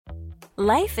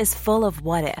Life is full of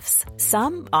what-ifs.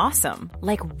 Some awesome,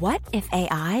 like what if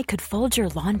AI could fold your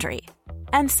laundry?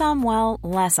 And some, well,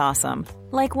 less awesome,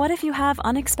 like what if you have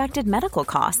unexpected medical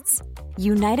costs?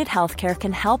 United Healthcare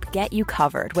can help get you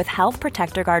covered with Health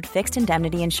Protector Guard fixed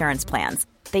indemnity insurance plans.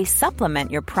 They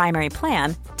supplement your primary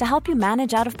plan to help you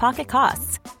manage out-of-pocket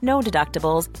costs. No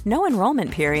deductibles, no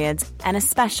enrollment periods, and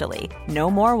especially no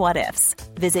more what-ifs.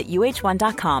 Visit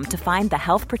uh1.com to find the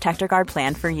Health Protector Guard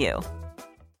plan for you.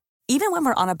 Even when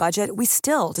we're on a budget, we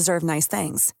still deserve nice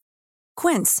things.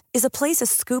 Quince is a place to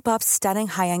scoop up stunning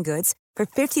high-end goods for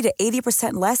 50 to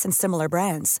 80% less than similar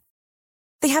brands.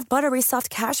 They have buttery soft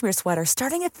cashmere sweaters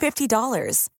starting at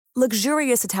 $50,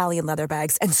 luxurious Italian leather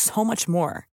bags, and so much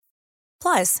more.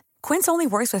 Plus, Quince only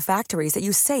works with factories that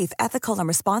use safe, ethical, and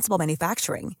responsible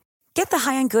manufacturing. Get the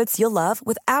high-end goods you'll love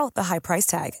without the high price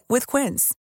tag with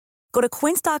Quince. Go to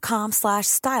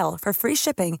quince.com/style for free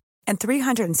shipping and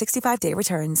 365-day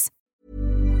returns.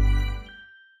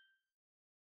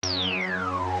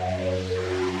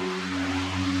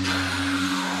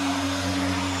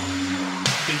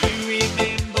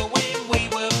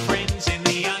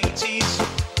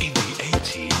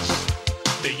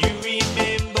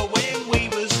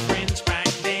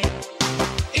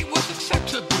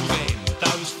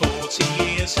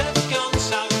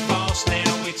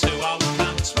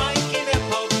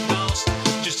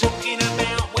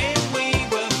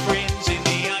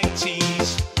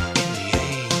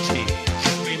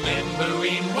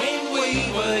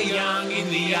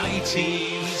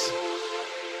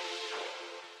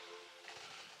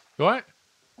 Right?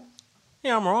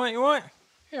 Yeah, I'm alright, you alright?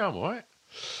 Yeah, I'm alright.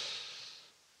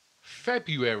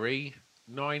 February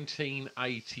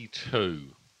 1982.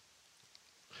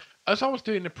 As I was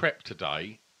doing the prep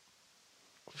today,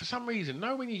 for some reason,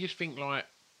 when you just think like,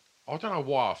 I don't know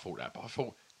why I thought that, but I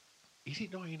thought, is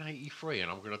it 1983 and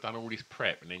I'm going to have done all this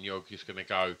prep and then you're just going to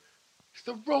go, it's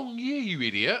the wrong year, you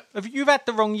idiot. You've had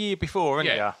the wrong year before,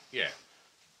 haven't you? Yeah.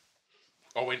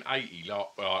 I went 80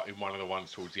 in one of the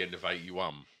ones towards the end of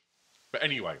 81. But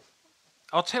anyway.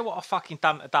 I'll tell you what I fucking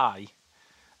done today.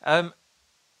 I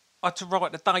had to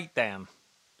write the date down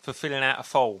for filling out a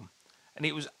form. And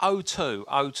it was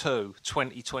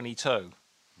 02/02/2022.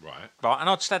 Right. And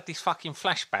I just had this fucking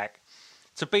flashback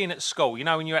to being at school. You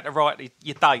know, when you had to write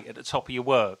your date at the top of your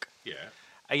work? Yeah.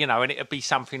 You know, and it'd be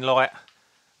something like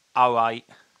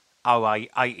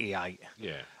 08/08/88.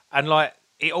 Yeah. And like,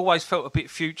 it always felt a bit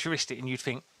futuristic, and you'd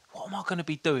think, what am I going to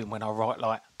be doing when I write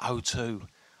like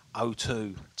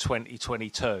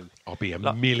 02/02/2022? I'll be a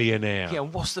millionaire. Yeah,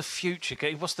 and what's the future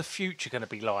going to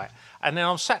be like? And then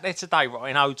I'm sat there today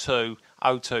writing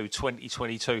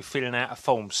 02/02/2022, filling out a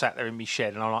form, sat there in my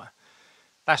shed, and I'm like,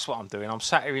 that's what I'm doing. I'm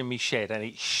sat here in my shed, and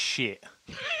it's shit.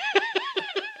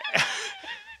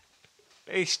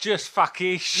 It's just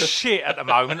fucking shit at the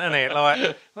moment, isn't it?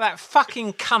 Like, that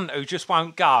fucking cunt who just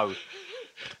won't go.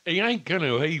 He ain't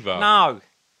gonna either. No.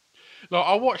 Like,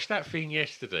 I watched that thing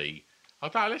yesterday.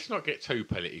 Let's not get too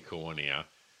political on here.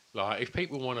 Like, if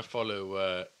people want to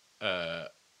follow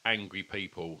angry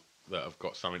people that have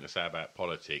got something to say about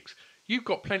politics, you've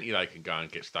got plenty they can go and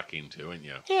get stuck into, haven't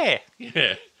you? Yeah.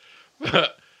 Yeah.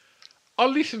 But I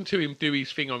listened to him do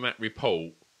his thing on that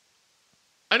report,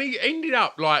 and he ended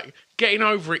up, like, getting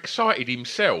overexcited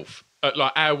himself at,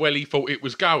 like, how well he thought it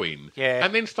was going. Yeah.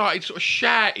 And then started sort of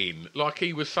shouting like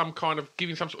he was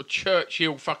giving some sort of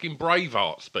Churchill fucking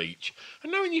Braveheart speech.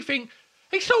 And knowing you think,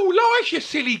 it's all lies, you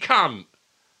silly cunt.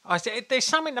 I said, there's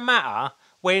something the matter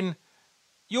when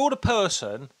you're the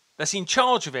person that's in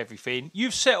charge of everything,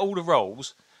 you've set all the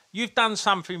rules, you've done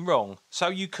something wrong, so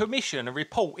you commission a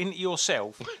report into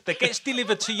yourself that gets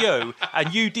delivered to you,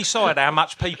 and you decide how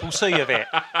much people see of it.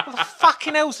 What the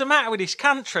fucking hell's the matter with this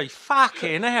country?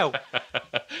 Fucking hell.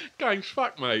 Game's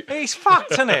fucked, mate. It's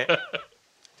fucked, isn't it?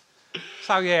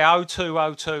 So yeah,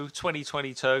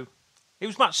 02/02/2022. It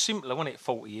was much simpler, wasn't it,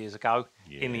 40 years ago,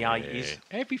 in the 80s?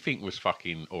 Everything was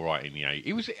fucking all right in the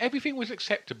 80s. Everything was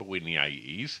acceptable in the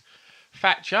 80s.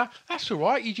 Thatcher, that's all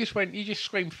right. You just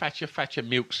screamed Thatcher, Thatcher,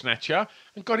 milk snatcher,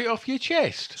 and got it off your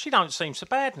chest. She don't seem so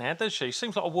bad now, does she?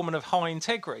 Seems like a woman of high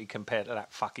integrity compared to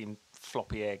that fucking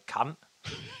floppy-haired cunt.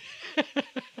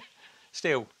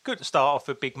 Still, good to start off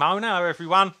with Big Mo now,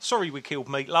 everyone. Sorry we killed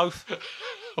Meatloaf.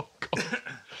 Oh, God.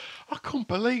 I couldn't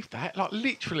believe that. Like,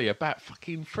 literally about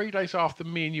fucking 3 days after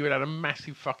me and you had a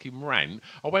massive fucking rant,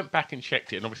 I went back and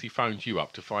checked it and obviously phoned you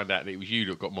up to find out that it was you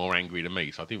that got more angry than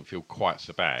me, so I didn't feel quite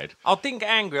so bad. I didn't get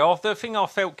angry. The thing I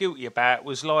felt guilty about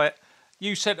was, like,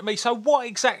 you said to me, so what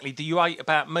exactly do you hate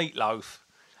about Meatloaf?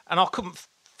 And I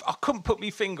couldn't put my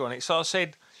finger on it, so I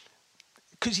said,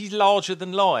 because he's larger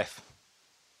than life.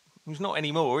 He's not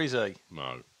anymore, is he?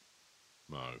 No.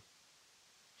 No.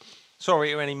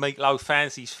 Sorry to any Meatloaf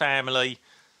fans, his family.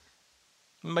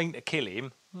 Mean to kill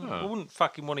him. I wouldn't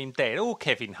fucking want him dead. Or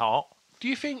Kevin Hart. Do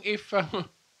you think if you're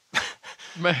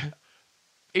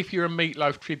a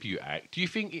Meatloaf tribute act, do you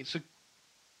think it's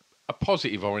a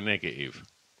positive or a negative?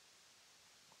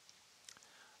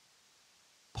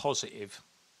 Positive.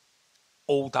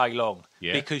 All day long.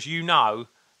 Yeah. Because you know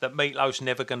that Meatloaf's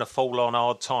never going to fall on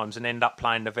hard times and end up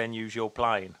playing the venues you're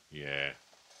playing. Yeah.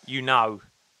 You know.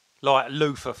 Like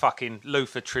Luther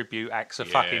tribute acts are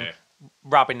fucking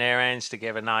rubbing their hands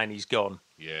together knowing he's gone.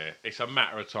 Yeah, it's a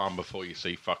matter of time before you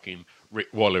see fucking Rick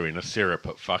Waller in a syrup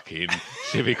at fucking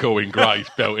Civic Hall in Grays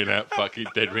belting out fucking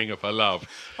Dead Ringer for Love.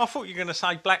 I thought you were going to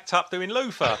say Blacktop doing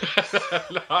Luther.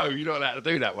 No, you're not allowed to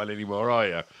do that one anymore, are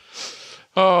you?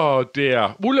 Oh,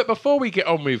 dear. Well, look, before we get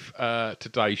on with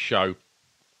today's show,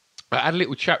 I had a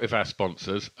little chat with our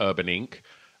sponsors, Urban Ink.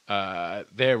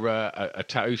 They're a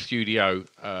tattoo studio.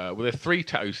 Well, there are 3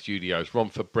 tattoo studios,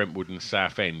 Romford, Brentwood and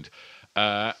Southend.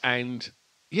 And,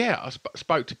 yeah, I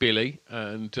spoke to Billy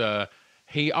and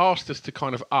he asked us to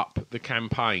kind of up the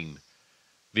campaign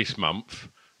this month.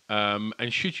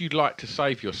 And should you like to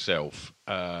save yourself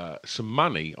some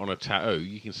money on a tattoo,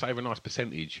 you can save a nice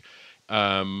percentage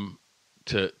to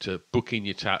book in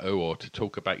your tattoo or to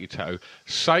talk about your tattoo.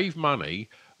 Save money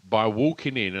by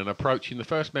walking in and approaching the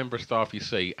first member of staff you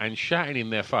see and shouting in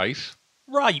their face,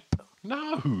 Rape.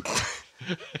 No.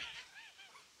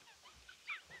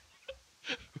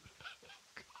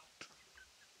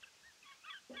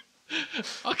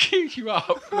 I'll queue you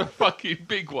up for a fucking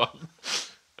big one.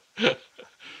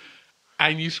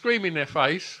 And you scream in their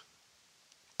face,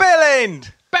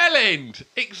 Bellend! Bellend!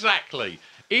 Exactly.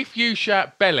 If you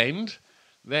shout Bellend,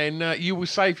 then you will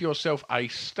save yourself a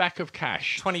stack of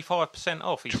cash. 25%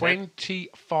 off, he said.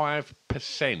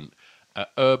 25% at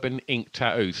Urban Ink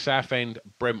Tattoos, Southend,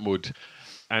 Brentwood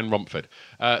and Romford.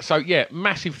 So, yeah,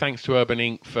 massive thanks to Urban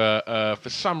Ink for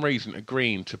some reason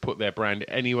agreeing to put their brand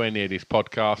anywhere near this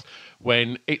podcast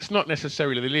when it's not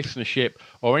necessarily the listenership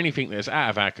or anything that's out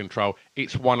of our control.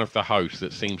 It's one of the hosts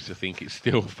that seems to think it's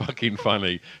still fucking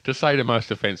funny to say the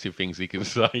most offensive things he can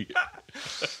say.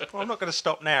 Well, I'm not going to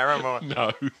stop now, am I?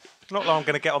 No. Not like I'm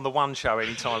going to get on the One show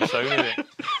anytime soon, is it?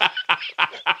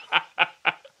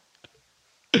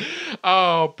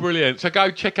 Oh, brilliant. So go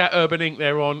check out Urban Ink.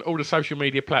 They're on all the social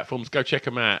media platforms. Go check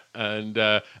them out. And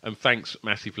thanks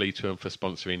massively to them for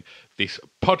sponsoring this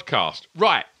podcast.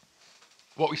 Right.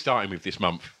 What are we starting with this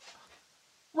month?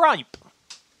 Rape.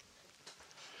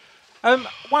 One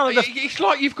of the... It's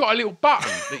like you've got a little button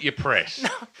that you press.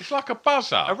 It's like a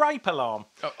buzzer. A rape alarm.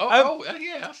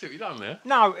 Yeah, that's what you've done there.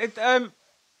 No,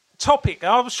 topic.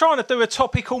 I was trying to do a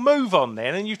topical move on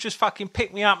then, and you've just fucking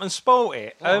picked me up and spoilt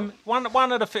it. One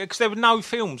of the because there were no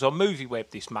films on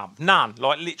MovieWeb this month. None,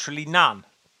 like literally none,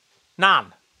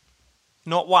 not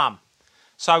one.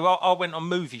 So I went on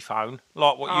Movie Phone,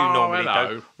 like what you normally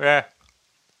do. Yeah,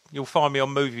 you'll find me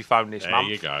on Movie Phone this month.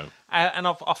 There you go. And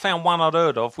I found one I'd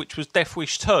heard of, which was Death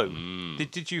Wish 2.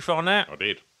 Did you find that? I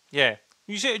did. Yeah.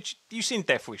 You seen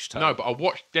Death Wish 2? No, but I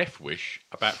watched Death Wish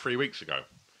about 3 weeks ago.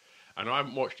 And I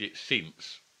haven't watched it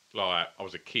since, like, I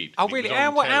was a kid. Oh, really?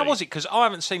 How was it? Because I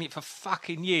haven't seen it for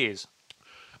fucking years.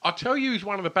 I'll tell you who's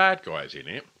one of the bad guys in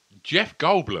it. Jeff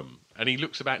Goldblum. And he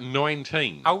looks about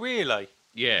 19. Oh, really?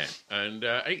 Yeah. And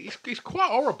it's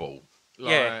quite horrible.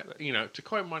 Like, yeah. You know, to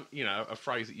coin one, a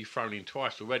phrase that you've thrown in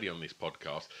twice already on this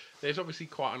podcast, there's obviously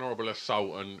quite an horrible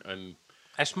assault and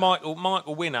That's Michael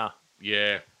Winner.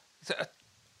 Yeah.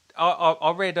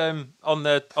 I read on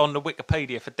the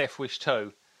Wikipedia for Death Wish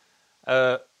 2.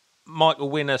 Michael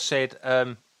Winner said,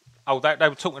 they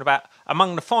were talking about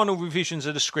among the final revisions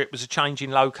of the script was a change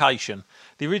in location.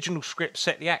 The original script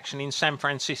set the action in San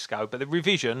Francisco, but the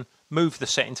revision moved the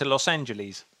setting to Los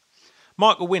Angeles.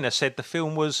 Michael Winner said the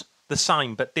film was the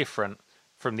same but different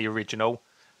from the original,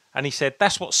 and he said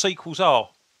that's what sequels are.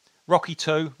 Rocky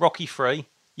 2, Rocky 3.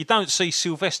 You don't see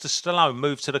Sylvester Stallone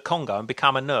move to the Congo and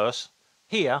become a nurse.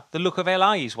 Here, the look of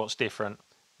LA is what's different.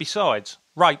 Besides,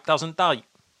 rape doesn't date.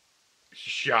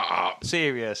 Shut up.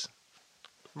 Serious.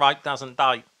 Rape doesn't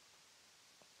date.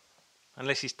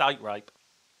 Unless it's date rape.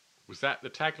 Was that the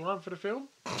tagline for the film?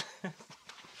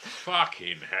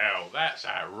 Fucking hell, that's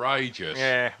outrageous.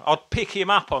 Yeah, I'd pick him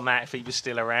up on that if he was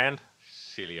still around.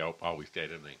 Silly old... Oh, he's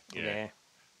dead, isn't he? Yeah.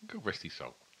 God rest his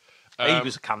soul. He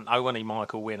was a cunt, though, wasn't he,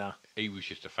 Michael Winner? He was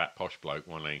just a fat posh bloke,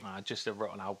 wasn't he? Just a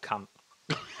rotten old cunt.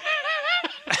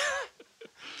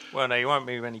 Well, no, you won't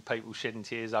be many people shedding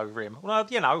tears over him. Well, I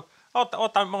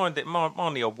don't mind it.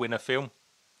 Mind the odd Winner film.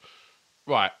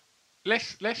 Right.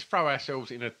 Let's throw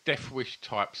ourselves in a Death Wish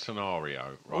type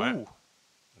scenario, right? Ooh.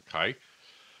 Okay.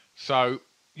 So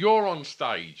you're on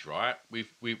stage, right, with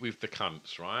the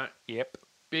cunts, right? Yep.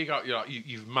 Big up,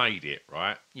 you've made it,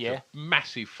 right? Yeah. It's a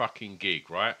massive fucking gig,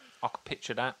 right? I could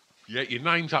picture that. Yeah, your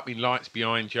name's up in lights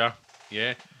behind you,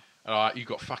 yeah? You've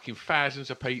got fucking thousands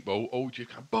of people all just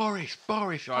go, Boris.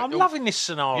 Like, I'm loving this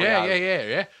scenario.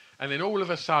 Yeah. And then all of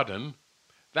a sudden,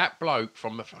 that bloke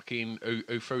from the fucking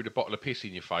who threw the bottle of piss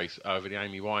in your face over the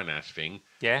Amy Winehouse thing,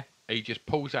 Yeah. he just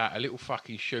pulls out a little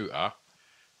fucking shooter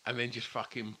and then just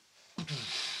fucking,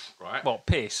 right? What,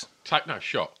 piss?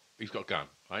 Shot. He's got a gun.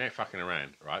 I ain't fucking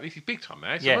around, right? This is big time,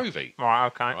 man. It's Yeah. a movie. Right,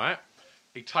 okay. Right?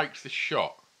 He takes the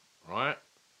shot, right?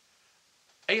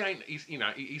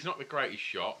 He's not the greatest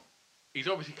shot. He's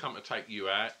obviously come to take you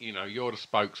out. You know, you're the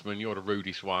spokesman, you're the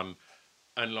rudest one.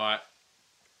 And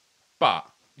but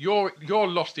you're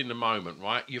lost in the moment,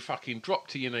 right? You fucking drop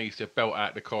to your knees to belt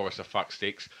out the chorus of fuck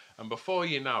sticks. And before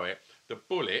you know it, the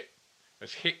bullet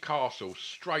has hit Castle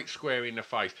straight square in the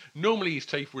face. Normally his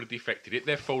teeth would have defected it.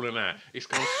 They're falling out. It's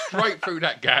gone straight through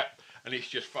that gap. And it's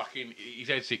just fucking, his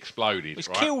head's exploded. It's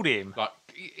right? killed him. Like,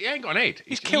 he ain't got an head.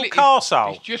 He's killed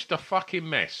Carsole. It's just a fucking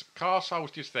mess. Carsole's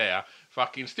just there,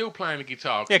 fucking still playing the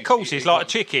guitar. Yeah, of course, he's like a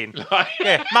chicken.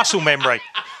 Yeah, muscle memory.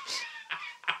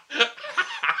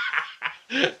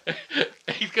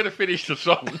 He's going to finish the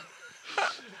song.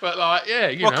 But you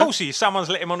Well, know. of course he is. Someone's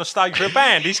let him on the stage for a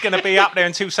band. He's going to be up there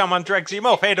until someone drags him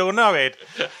off, head or no head.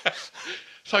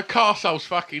 So Carsole's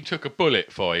fucking took a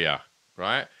bullet for you,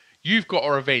 right? You've got to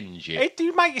avenge it. Do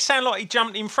you make it sound like he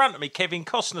jumped in front of me, Kevin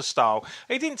Costner style?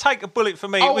 He didn't take a bullet for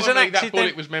me. It was an accident. That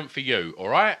bullet was meant for you, all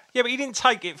right? Yeah, but he didn't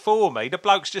take it for me. The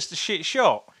bloke's just a shit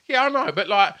shot. Yeah, I know, but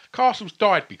Castle's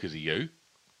died because of you,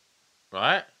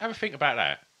 right? Have a think about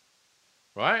that,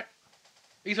 right?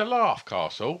 He's a laugh,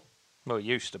 Castle. Well, he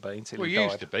used to be until he He died.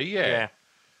 used to be, yeah.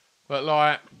 But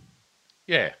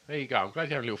there you go. I'm glad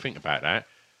you have a little think about that.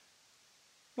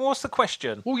 Well, what's the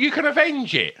question? Well, you can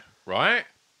avenge it, right?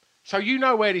 So you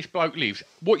know where this bloke lives.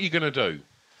 What are you going to do?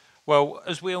 Well,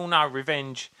 as we all know,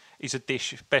 revenge is a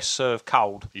dish best served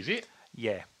cold. Is it?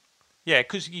 Yeah. Yeah,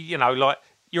 because,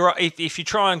 if you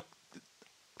try and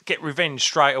get revenge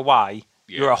straight away,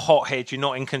 you're a hothead, you're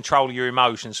not in control of your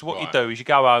emotions. So what you do is you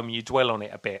go home and you dwell on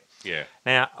it a bit. Yeah.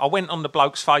 Now, I went on the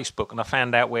bloke's Facebook and I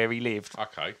found out where he lived.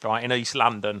 Okay. Right, in East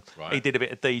London. Right. He did a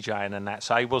bit of DJing and that,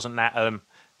 so he wasn't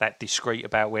that discreet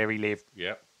about where he lived.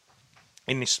 Yeah.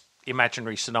 In this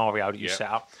imaginary scenario that you set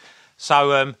up.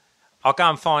 So I'll go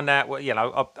and find out,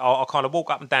 I'll kind of walk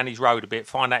up and down his road a bit,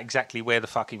 find out exactly where the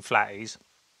fucking flat is.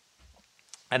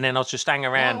 And then I'll just hang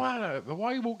around.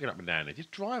 Why are you walking up and down there?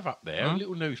 Just drive up there, a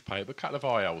little newspaper, a couple of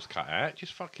eye holes cut out,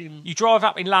 just fucking... You drive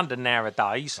up in London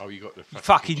nowadays. Oh, you got the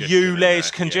fucking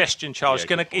ULEZ congestion charge.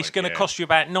 It's going to cost you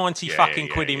about 90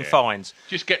 quid in fines.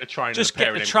 Just get the train Just and a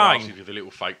pair get of the them train. glasses with a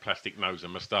little fake plastic nose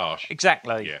and moustache.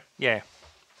 Exactly. Yeah.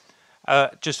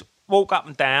 Just walk up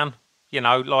and down,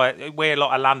 wear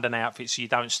a London outfit so you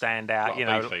don't stand out,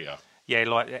 Like a beefeater. Yeah,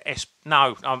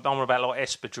 I'm on about like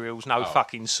espadrilles, no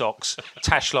fucking socks,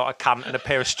 tash like a cunt and a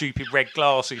pair of stupid red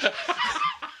glasses.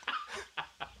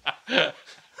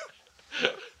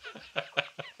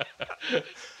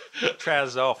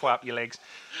 Trousers halfway up your legs.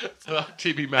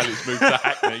 Timmy Mallett's moved to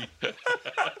Hackney.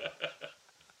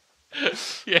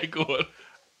 Yeah, go on.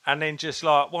 And then just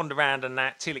wander around and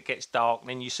that till it gets dark, and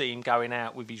then you see him going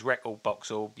out with his record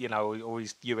box or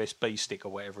his USB stick or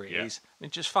whatever it is,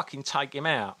 and just fucking take him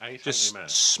out. Just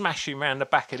smash him round the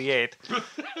back of the head.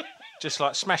 Just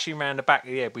smash him round the back of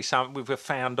the head with a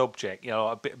found object,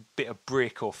 like a bit of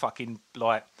brick or fucking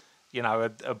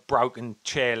a broken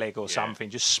chair leg or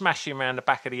something. Just smash him round the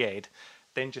back of the head.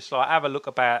 Then just have a look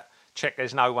about. Check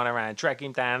there's no one around, drag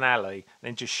him down an alley, and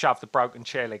then just shove the broken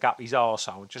chair leg up his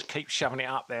arsehole and just keep shoving it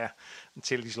up there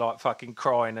until he's fucking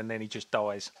crying, and then he just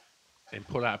dies. Then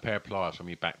pull out a pair of pliers from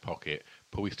your back pocket,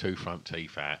 pull his 2 front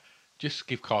teeth out, just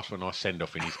give Castle a nice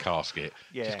send-off in his casket.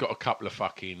 Yeah. Just got a couple of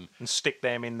fucking... And stick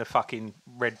them in the fucking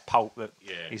red pulp that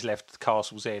he's left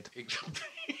Castle's head.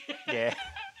 Yeah.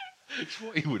 It's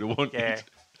what he would have wanted. Yeah.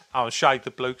 I'll shave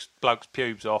the bloke's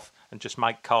pubes off and just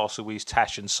make Castle with his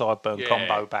tash and sideburn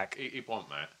combo back. He'd want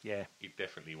that. Yeah. He'd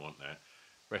definitely want that.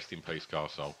 Rest in peace,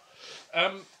 Castle.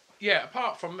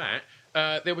 Apart from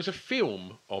that, there was a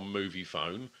film on Movie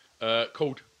Phone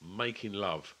called Making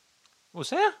Love.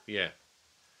 Was there? Yeah.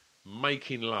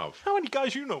 Making Love. How many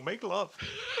guys you know make love?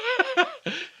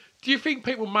 Do you think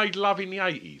people made love in the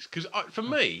 80s? Because for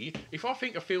me, if I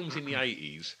think of films in the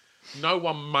 80s, no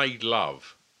one made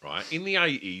love. Right, in the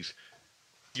 80s,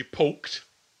 you pulked.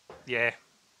 Yeah.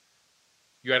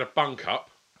 You had a bunk up.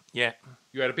 Yeah.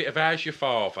 You had a bit of How's Your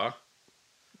Father.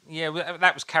 Yeah, well,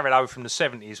 that was carried over from the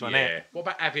 70s, wasn't it? What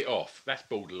about Have It Off? That's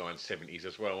borderline 70s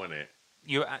as well, isn't it?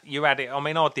 You had it. I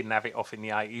mean, I didn't have it off in the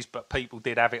 80s, but people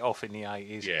did have it off in the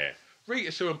 80s. Yeah.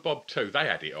 Rita Sue and Bob too, they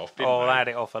had it off, didn't Oh, they? they had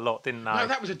it off a lot, didn't they? No,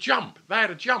 that was a jump. They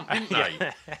had a jump, didn't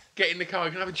they? Get in the car,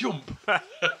 you can have a jump.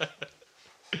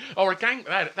 Or a gang.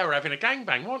 They were having a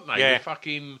gangbang, weren't they? Yeah. With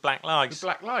fucking Black Lace. the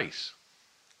black lace.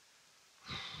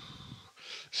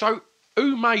 So,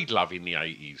 who made love in the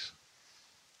 80s?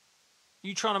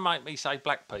 You trying to make me say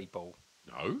black people?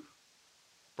 No.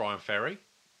 Brian Ferry.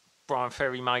 Brian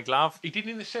Ferry made love. He did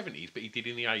in the 70s, but he did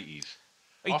in the 80s.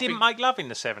 He I didn't think- make love in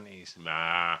the 70s.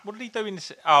 Nah. What did he do in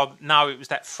the... Oh, no, it was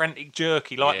that frantic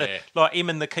jerky, like Yeah. like him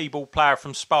and the keyboard player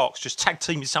from Sparks just tag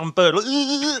teaming some bird.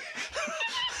 Like,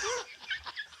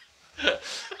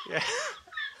 yeah.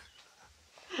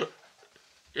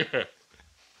 Yeah.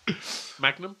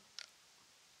 Magnum?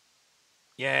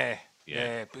 Yeah, Yeah.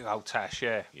 yeah, big old Tash,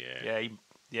 yeah. Yeah.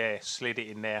 Yeah, slid it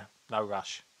in there, no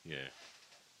rush. Yeah.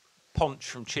 Ponch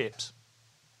from Chips.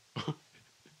 Do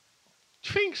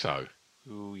you think so?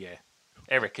 Ooh, yeah.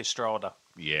 Eric Estrada.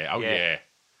 Yeah. Oh, Yeah.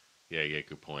 yeah. Yeah,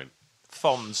 good point.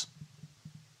 Fonz.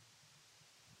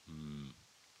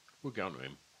 We'll go on to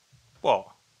him. What?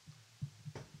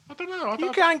 I don't know.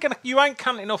 You ain't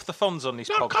cunting off the Fonz on this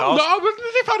No, podcast. come on. I wasn't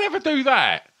as if I'd ever do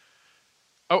that.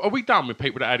 Oh, are we done with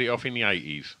people that had it off in the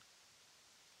 80s?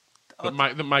 That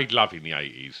made love in the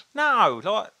 80s? No,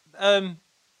 like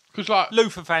Because, like...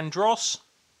 Luther Vandross,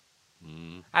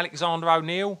 Alexander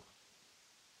O'Neill,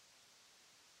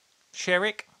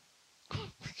 Sherrick.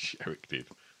 Sherrick did.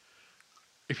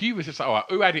 If you were to say, all right,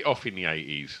 who had it off in the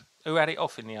 80s? Who had it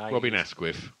off in the 80s? Robin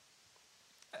Asquith.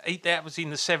 That was in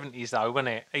the 70s, though, wasn't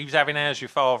it? He was having How's Your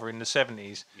Father in the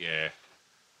 70s. Yeah.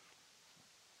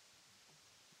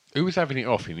 Who was having it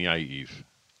off in the 80s?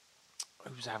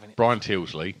 Who was having it? Brian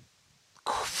Tilsley.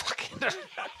 Oh, fucking...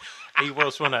 he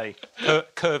was, wasn't he?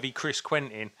 Curvy Chris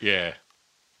Quentin. Yeah.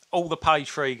 All the Page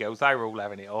 3 girls, they were all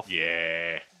having it off.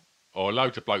 Yeah. Or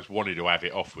loads of blokes wanted to have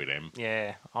it off with them.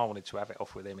 Yeah, I wanted to have it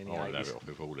off with him in the I wanted to 80s. have it off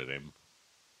with all of them.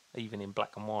 Even in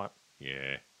black and white.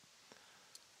 Yeah.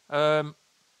 Um,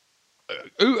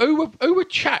 Who were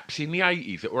chaps in the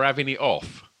 80s that were having it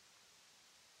off?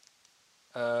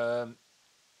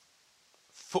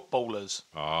 footballers.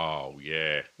 Oh,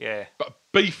 yeah. Yeah. But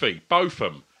Beefy,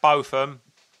 Botham. Both of them.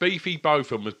 Beefy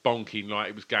Botham was bonking like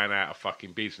it was going out of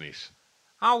fucking business.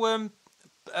 Oh,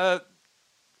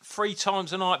 3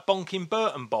 times a night bonking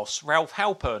Burton boss, Ralph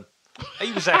Halpern.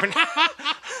 He was having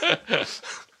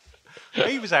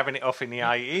he was having it off in the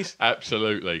 80s.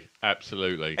 Absolutely.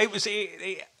 Absolutely. It was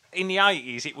in the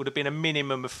 80s. It would have been a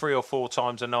minimum of 3 or 4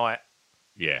 times a night.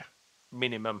 Yeah.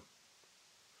 Minimum.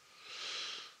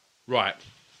 Right.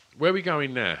 Where are we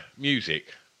going now?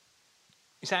 Music.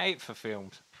 Is that it for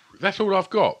films? That's all I've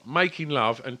got. Making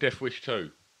Love and Death Wish 2.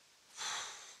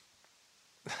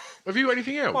 Have you got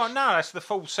anything else? Well, no, that's the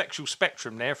full sexual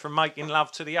spectrum there, from making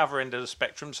love to the other end of the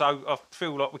spectrum. So I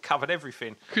feel like we covered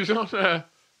everything. Because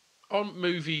on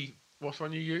movie, what's the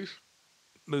one you use?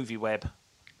 Movie web.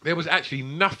 There was actually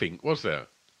nothing, was there?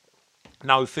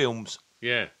 No films.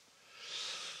 Yeah.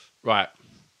 Right.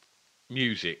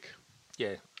 Music.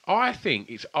 Yeah. I think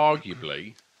it's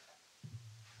arguably,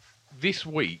 this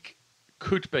week,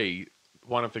 could be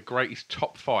one of the greatest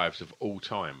top 5s of all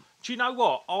time. Do you know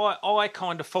what? I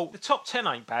kind of thought the top 10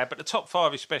 ain't bad, but the top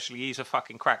 5 especially is a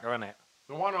fucking cracker, isn't it?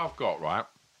 The one I've got, right,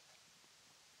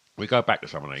 we go back to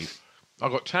some of these.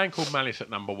 I've got Tan Called Malice at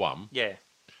number 1, Yeah.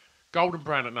 Golden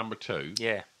Brown at number 2,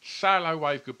 Yeah. Salo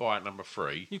Wave Goodbye at number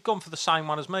 3, You've gone for the same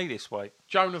one as me this week.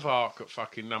 Joan of Arc at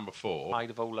fucking number 4,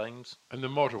 Made of all names. and The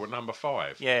Model at number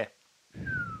 5. Yeah.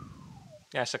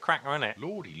 Yeah, it's a cracker, isn't it?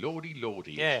 Lordy, lordy,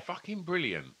 lordy. Yeah. It's fucking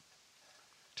brilliant.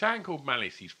 Tan Called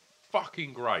Malice is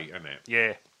fucking great, isn't it?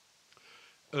 Yeah.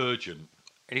 Urgent.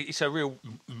 It's a real...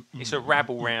 It's a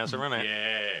rabble rouser, isn't it?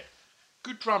 Yeah.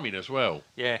 Good drumming as well.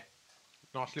 Yeah.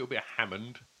 Nice little bit of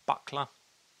Hammond. Buckler.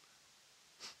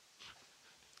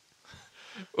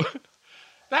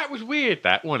 That was weird,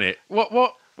 that, wasn't it?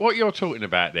 What you're talking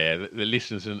about there, the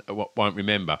listeners won't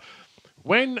remember.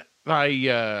 When they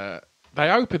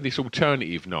opened this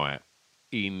alternative night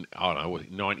in, I don't know, was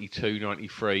it 92,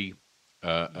 93?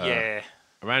 Yeah.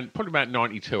 Around probably about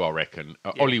 92, I reckon.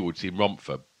 Hollywood's in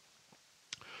Romford.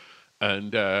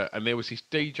 And there was this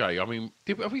DJ. I mean,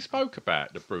 have we spoke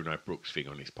about the Bruno Brooks thing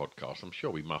on this podcast? I'm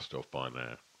sure we must have by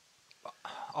now.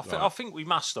 I think we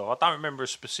must have. I don't remember a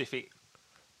specific...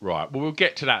 Right. Well, we'll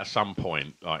get to that at some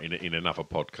point, like in another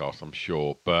podcast, I'm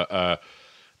sure. But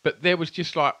there was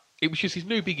just like, it was just this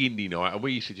new big indie night, and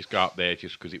we used to just go up there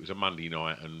just because it was a Monday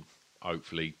night, and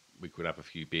hopefully we could have a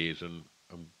few beers and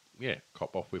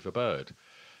cop off with a bird.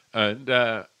 And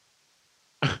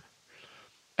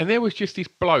and there was just this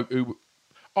bloke who,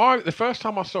 the first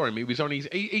time I saw him, he was on his,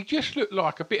 he just looked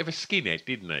like a bit of a skinhead,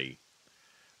 didn't he?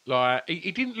 Like,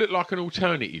 he didn't look like an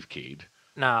alternative kid.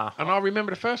 Nah. And I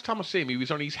remember the first time I see him, he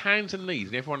was on his hands and knees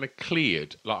and everyone had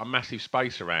cleared like a massive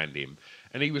space around him.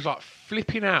 And he was like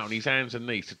flipping out on his hands and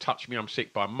knees to touch me, I'm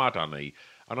sick by Mudhoney.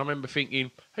 And I remember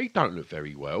thinking, he don't look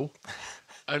very well.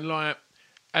 And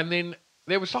then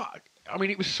there was like, I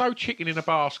mean, it was so chicken in a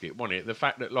basket, wasn't it? The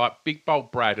fact that like Big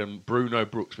Bold Brad and Bruno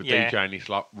Brooks were DJing this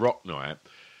like rock night.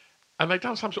 And they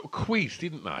done some sort of quiz,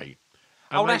 didn't they?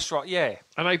 And that's right, yeah.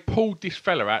 And they pulled this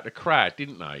fella out of the crowd,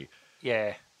 didn't they?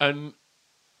 Yeah. And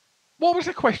what was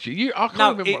the question? I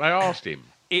can't remember what they asked him.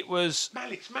 It was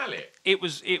Mallet. It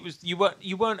was you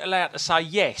weren't allowed to say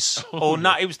yes or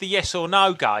no. It was the yes or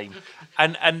no game,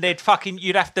 and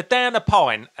you'd have to down a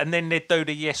pint, and then they'd do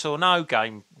the yes or no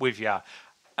game with you,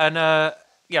 and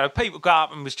people got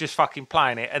up and was just fucking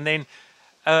playing it, and then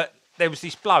there was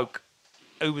this bloke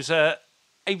who was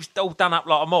he was all done up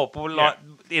like a mob, like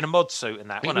in a mod suit and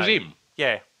that. It was him.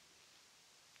 Yeah,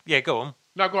 go on.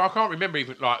 No, I can't remember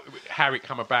even like how it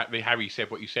come about. How he said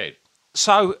what you said.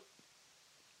 So,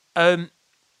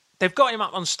 they've got him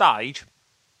up on stage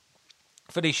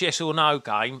for this yes or no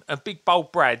game, and Big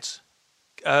Bold Brad's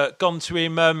gone to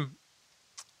him.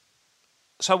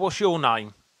 So, what's your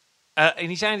name? And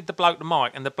he's handed the bloke the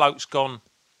mic, and the bloke's gone.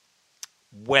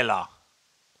 Weller,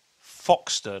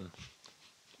 Foxton,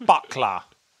 Buckler,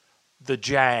 the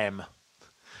Jam.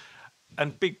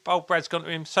 And Big Bold Brad's gone to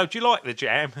him. So, do you like the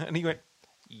Jam? And he went,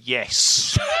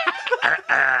 yes.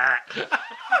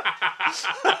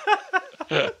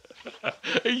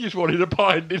 He just wanted a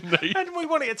pint, didn't he? And we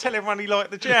wanted to tell everyone he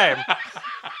liked the Jam.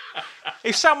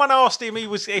 If someone asked him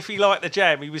if he liked the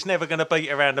Jam, he was never going to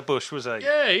beat around the bush, was he?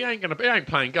 Yeah, he ain't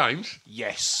playing games.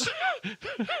 Yes.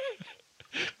 Thank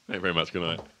you very much.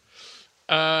 Good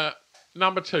night.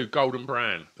 Number 2, Golden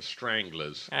Brown, the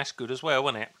Stranglers. That's good as well,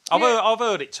 isn't it? I've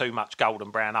heard it too much,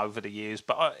 Golden Brown, over the years,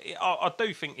 but I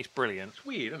do think it's brilliant. It's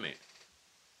weird, isn't it?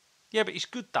 Yeah, but it's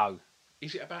good though.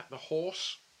 Is it about the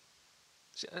horse?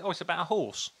 It's about a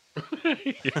horse.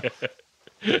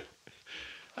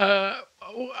 I don't know.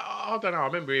 I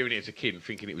remember hearing it as a kid and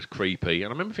thinking it was creepy, and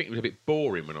I remember thinking it was a bit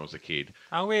boring when I was a kid.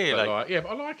 Oh, really? But but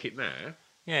I like it now.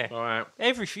 Yeah.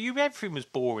 Everything was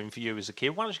boring for you as a kid.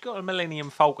 Once you got a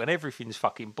Millennium Falcon, everything's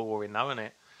fucking boring though, isn't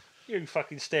it? You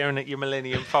fucking staring at your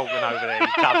Millennium Falcon over there, you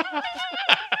cunt.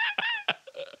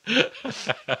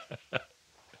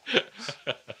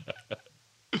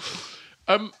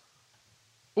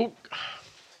 Well,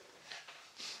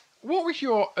 what was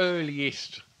your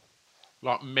earliest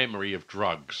memory of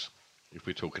drugs? If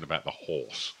we're talking about the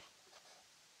horse,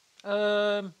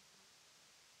 I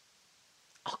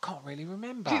can't really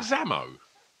remember. Is it Zamo?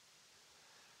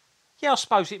 Yeah, I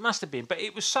suppose it must have been, but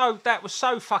that was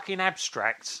so fucking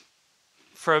abstract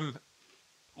from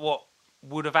what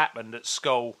would have happened at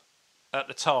school at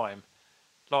the time.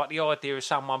 Like the idea of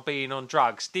someone being on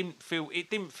drugs didn't feel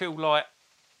like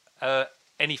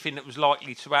anything that was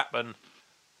likely to happen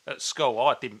at school.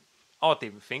 I didn't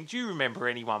think. Do you remember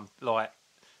anyone like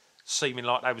seeming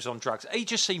like they was on drugs? He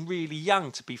just seemed really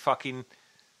young to be fucking.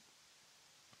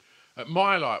 At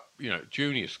my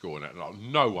junior school and that,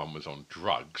 no one was on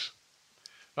drugs.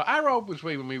 How old was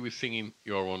we when we were singing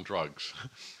 "You're on Drugs"?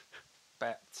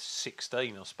 About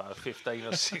 16, I suppose, 15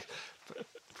 or 16.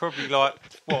 Probably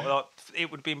it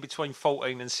would have been between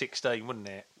 14 and 16, wouldn't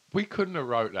it? We couldn't have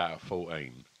wrote that at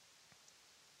 14.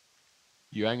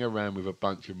 You hang around with a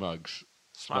bunch of mugs,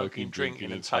 smoking,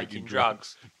 drinking, and taking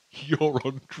drugs. You're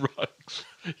on drugs.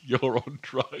 You're on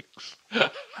drugs.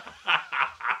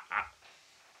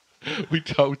 We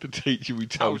told the teacher, we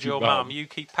told your mum. You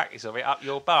keep packets of it up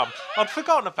your bum. I'd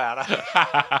forgotten about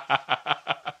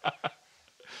that.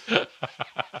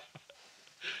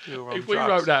 If we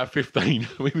wrote that at 15,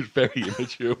 we was very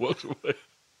immature, wasn't we?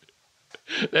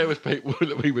 There was people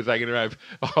that we was hanging around.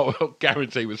 I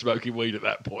guarantee was smoking weed at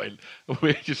that point.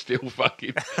 We're just still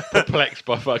fucking perplexed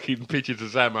by fucking pictures of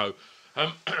Zamo.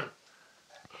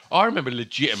 I remember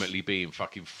legitimately being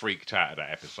fucking freaked out at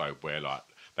that episode where that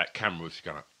camera was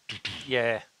going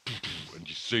and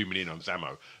just zooming in on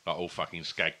Zamo, all fucking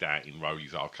skagged out in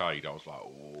Rolly's arcade. I was like,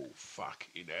 oh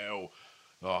fucking hell!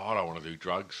 Oh, I don't want to do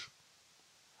drugs.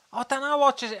 I don't know.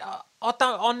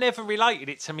 I never related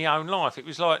it to my own life. It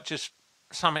was just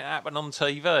something that happened on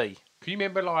TV. Can you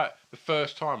remember the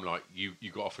first time you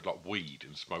got offered weed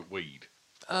and smoked weed?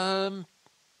 No,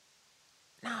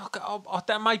 I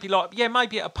don't. Maybe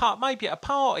at a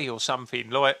party or something.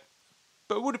 But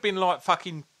it would have been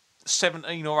fucking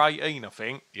 17 or 18, I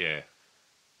think. Yeah.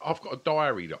 I've got a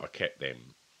diary that I kept then,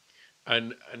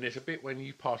 and there's a bit when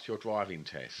you pass your driving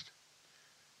test,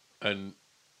 and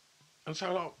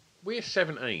so like we're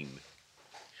 17,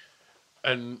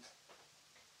 and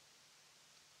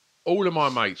all of my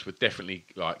mates were definitely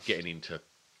like getting into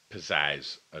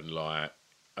pizzazz and like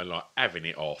having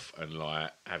it off and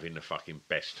like having the fucking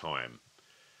best time.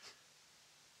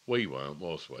 We weren't,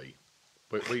 was we?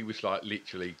 But we was like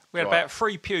literally. We had about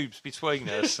 3 pubes between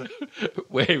us.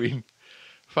 Wearing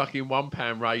fucking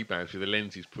 £1 Ray-Bans with the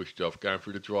lenses pushed off, going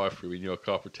through the drive-through in your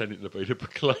car, pretending to be the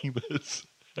Proclaimers.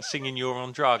 Singing "You're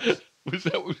on Drugs." Was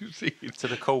that what you were singing? To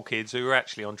the cool kids who were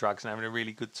actually on drugs and having a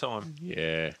really good time.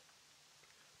 Yeah.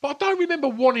 But I don't remember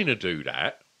wanting to do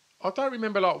that. I don't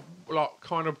remember like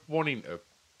kind of wanting to.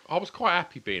 I was quite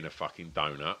happy being a fucking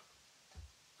donut.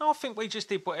 I think we just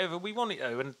did whatever we wanted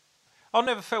to, and I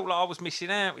never felt like I was missing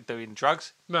out with doing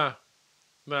drugs. No.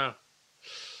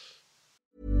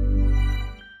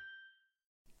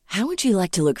 How would you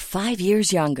like to look 5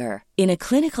 years younger? In a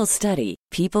clinical study,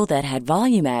 people that had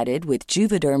volume added with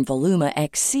Juvederm Voluma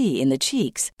XC in the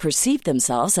cheeks perceived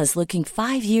themselves as looking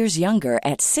 5 years younger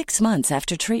at 6 months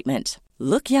after treatment.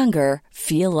 Look younger,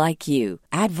 feel like you.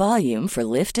 Add volume for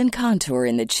lift and contour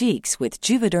in the cheeks with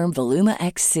Juvederm Voluma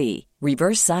XC.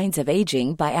 Reverse signs of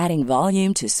aging by adding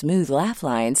volume to smooth laugh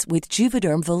lines with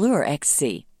Juvederm Volure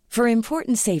XC. For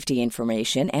important safety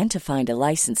information and to find a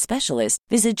licensed specialist,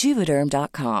 visit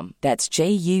Juvederm.com. That's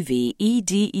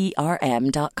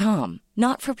JUVEDERM.com.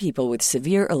 Not for people with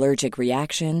severe allergic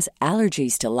reactions,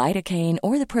 allergies to lidocaine,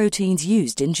 or the proteins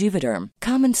used in Juvederm.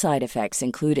 Common side effects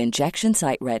include injection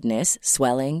site redness,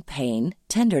 swelling, pain,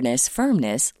 tenderness,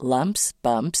 firmness, lumps,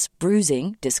 bumps,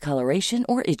 bruising, discoloration,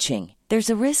 or itching. There's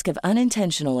a risk of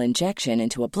unintentional injection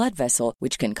into a blood vessel,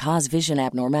 which can cause vision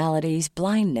abnormalities,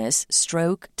 blindness,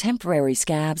 stroke, temporary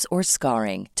scabs, or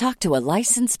scarring. Talk to a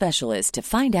licensed specialist to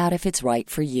find out if it's right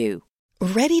for you.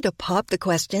 Ready to pop the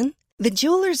question? The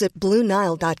jewelers at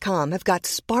BlueNile.com have got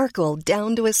sparkle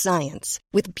down to a science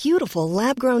with beautiful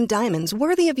lab-grown diamonds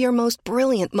worthy of your most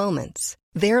brilliant moments.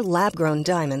 Their lab-grown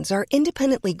diamonds are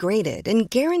independently graded and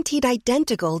guaranteed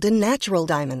identical to natural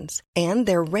diamonds, and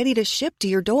they're ready to ship to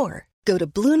your door. Go to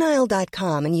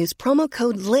BlueNile.com and use promo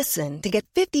code LISTEN to get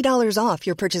 $50 off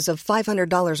your purchase of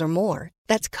 $500 or more.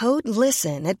 That's code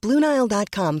LISTEN at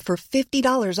BlueNile.com for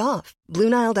 $50 off.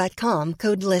 BlueNile.com,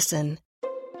 code LISTEN.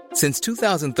 Since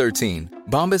 2013,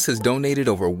 Bombas has donated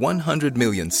over 100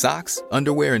 million socks,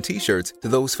 underwear, and T-shirts to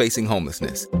those facing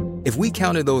homelessness. If we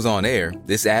counted those on air,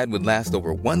 this ad would last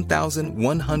over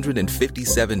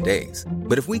 1,157 days.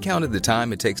 But if we counted the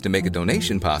time it takes to make a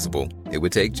donation possible, it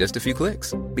would take just a few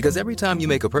clicks. Because every time you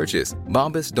make a purchase,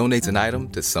 Bombas donates an item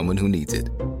to someone who needs it.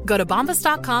 Go to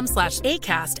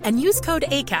bombas.com/ACAST and use code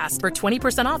ACAST for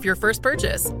 20% off your first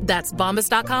purchase. That's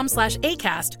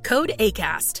bombas.com/ACAST, code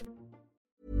ACAST.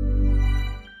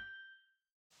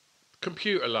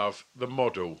 Computer Love, The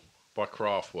Model by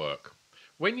Kraftwerk.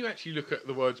 When you actually look at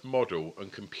the words model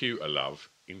and computer love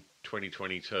in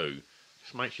 2022, it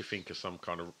just makes you think of some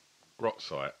kind of grot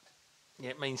site.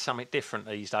 Yeah, it means something different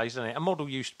these days, doesn't it? A model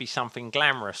used to be something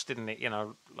glamorous, didn't it? You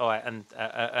know, like and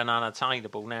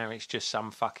unattainable. Now it's just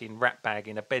some fucking rat bag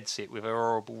in a bedsit with a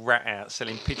horrible rat out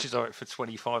selling pictures of it for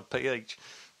 25p each.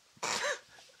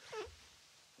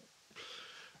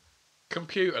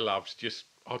 Computer Love's just...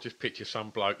 I'll just picture some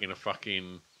bloke in a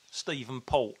fucking... Stephen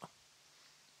Port.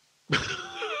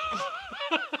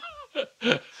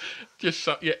 just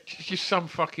some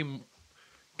fucking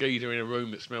geezer in a room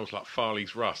that smells like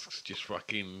Farley's rusks, just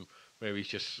fucking... where he's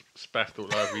just spaffed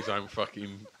all over his own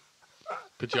fucking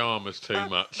pyjamas too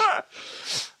much.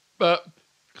 But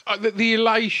the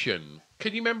elation...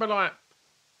 Can you remember, like,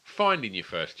 finding your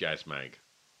first jazz mag?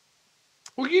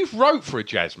 Well, you've wrote for a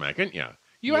jazz mag, haven't you?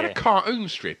 You had a cartoon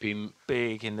strip in...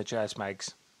 Big in the jazz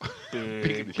mags.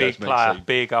 Big Player,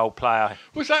 big old player.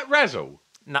 Was that Razzle?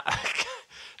 No,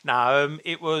 no,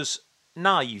 it was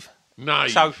Nave. Nave.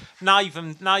 So Nave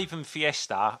and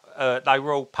Fiesta, they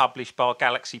were all published by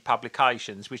Galaxy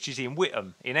Publications, which is in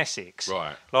Whittam, in Essex.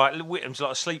 Right. Like Whittam's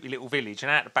like a sleepy little village,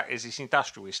 and out the back there's this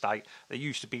industrial estate that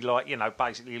used to be like, you know,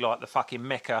 basically like the fucking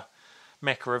mecca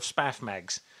of spaff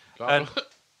mags. And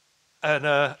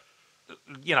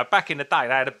you know, back in the day,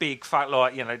 they had a big,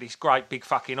 like, you know, these great big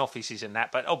fucking offices and that.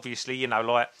 But obviously, you know,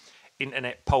 like,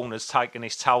 internet porn has taken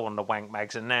its toll on the wank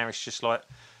mags, and now it's just like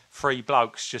 3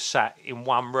 blokes just sat in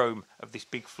one room of this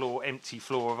big floor, empty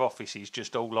floor of offices,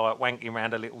 just all like wanking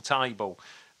around a little table.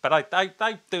 But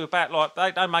they do about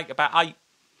like they make about 8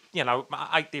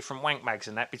 different wank mags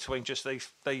and that between just these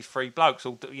 3 blokes,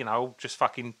 all just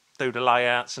fucking do the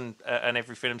layouts and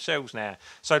everything themselves now.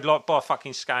 So like by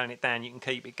fucking scaling it down, you can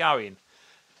keep it going.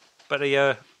 But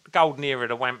the golden era of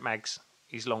the wank mags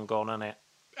is long gone, isn't it?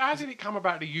 How did it come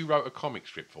about that you wrote a comic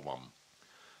strip for one?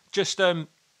 Just there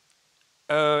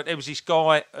was this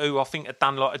guy who I think had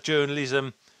done like a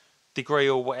journalism degree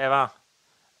or whatever,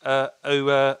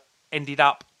 who ended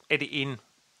up editing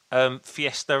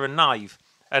Fiesta and Knave,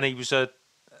 and he was like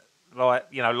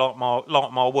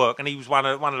my work, and he was one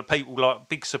of the people, like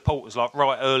big supporters, like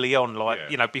right early on,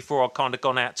 like before I'd kind of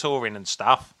gone out touring and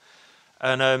stuff,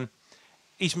 and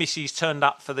his missus turned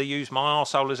up for the Use My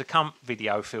Arsehole as a Cunt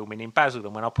video filming in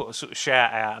Basildon when I put a sort of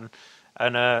shout out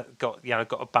and got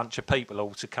a bunch of people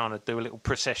all to kind of do a little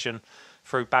procession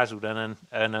through Basildon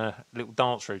and a little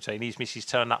dance routine. His missus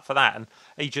turned up for that, and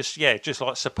he just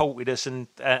like supported us and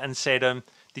said,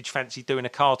 did you fancy doing a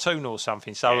cartoon or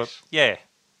something? So Yes.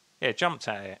 Jumped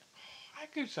at it. How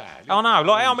good's that? Oh no,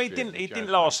 like I mean, it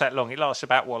didn't last that long. It lasted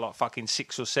about like fucking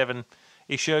 6 or 7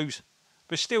 issues.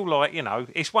 But still, like,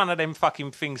 it's one of them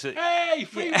fucking things that... Hey,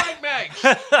 free wank mags!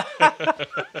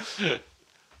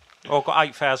 I've got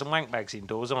 8,000 wank bags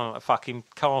indoors. I'm on a fucking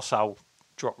car sale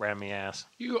drop round my house.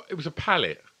 It was a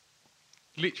pallet.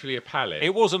 Literally a pallet.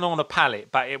 It wasn't on a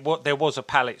pallet, but there was a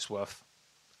pallet's worth.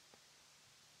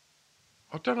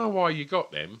 I don't know why you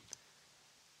got them.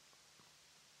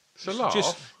 It's a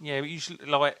lot. Usually,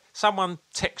 like, someone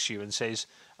texts you and says,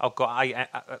 I've got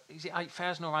is it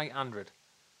 8,000 or 800?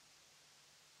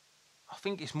 I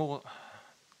think it's more...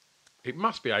 It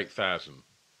must be 8,000.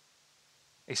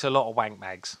 It's a lot of wank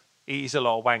mags. It is a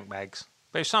lot of wank mags.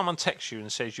 But if someone texts you and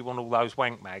says you want all those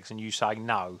wank mags and you say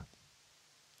no,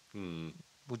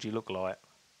 would you look like?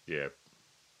 Yeah.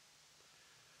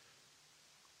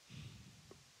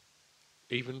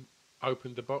 Even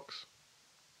opened the box?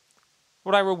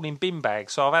 Well, they were all in bin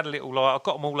bags, so I've had a little, like, I've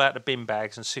got them all out of the bin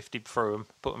bags and sifted through them,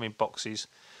 put them in boxes,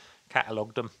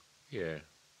 catalogued them. Yeah.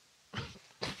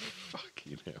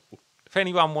 Fucking hell. If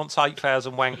anyone wants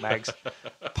 8,000 wank bags,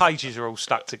 pages are all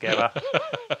stuck together.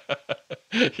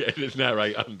 Yeah, there's now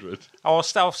 800. Oh,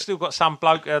 I've still got some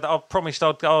bloke that I promised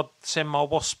I'd send my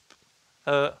wasp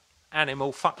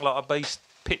animal, fuck like a beast,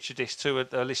 picture this to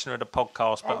a listener of the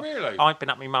podcast. But Oh, really? I ain't been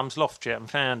up my mum's loft yet and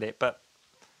found it, but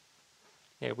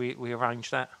yeah, we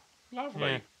arranged that.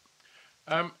 Lovely.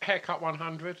 Haircut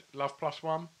 100, Love Plus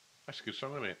One. That's a good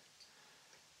song, isn't it?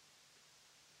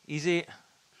 Is it?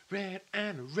 Red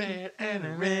and a red and a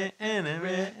red and a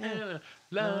red and a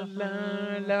la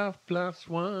la love plus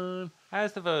one.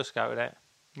 How's the verse go with that?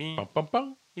 Bum bum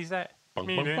bum. Is that? Bum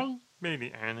bum bum.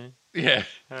 Maybe Anna. Yeah.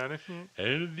 Anna.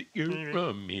 And you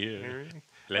from here.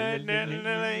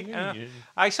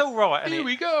 It's all right. Here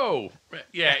we go.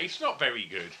 Yeah, it's not very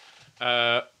good.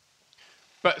 But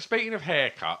speaking of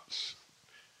haircuts,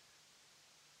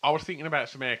 I was thinking about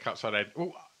some haircuts I'd had.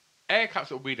 Well, haircuts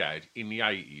that we'd had in the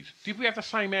 80s. Did we have the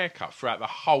same haircut throughout the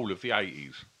whole of the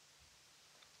 80s?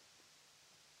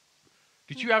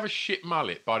 Did you have a shit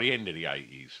mullet by the end of the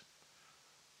 80s?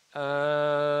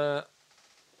 I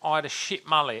had a shit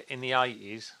mullet in the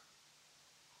 80s.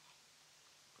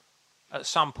 At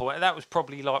some point. That was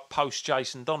probably like post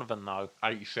Jason Donovan, though.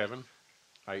 87,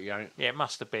 88. Yeah, it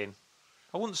must have been.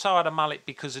 I wouldn't say I had a mullet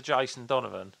because of Jason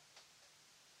Donovan.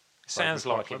 It sounds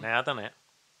like it now, doesn't it?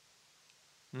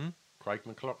 Craig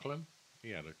McLachlan. He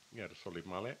had a solid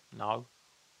mullet. No.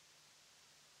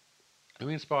 Who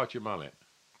inspired your mullet?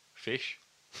 Fish?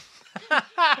 It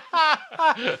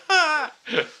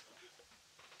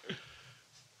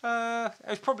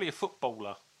was probably a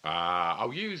footballer.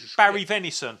 I'll use Barry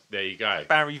Venison. There you go.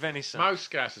 Barry Venison.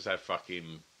 Most Scousers had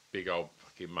fucking big old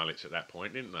fucking mullets at that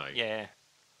point, didn't they? Yeah.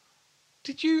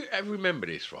 Did you ever remember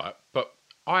this, right? But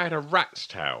I had a rat's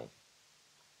tail.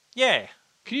 Yeah.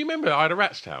 Can you remember I had a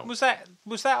rat's tail? Was that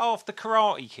after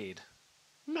Karate Kid?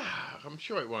 No, I'm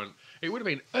sure it wasn't. It would have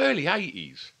been early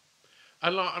 80s.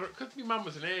 And like, because my mum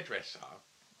was an hairdresser,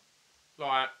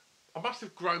 like, I must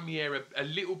have grown my hair a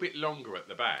little bit longer at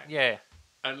the back. Yeah.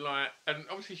 And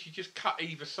obviously she just cut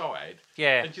either side.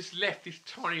 Yeah. And just left this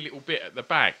tiny little bit at the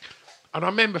back. And I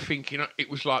remember thinking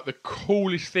it was like the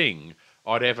coolest thing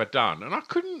I'd ever done. And I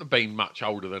couldn't have been much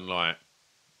older than like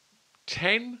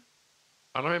 10.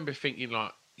 And I remember thinking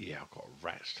like, yeah, I've got a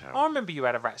rat's tail. I remember you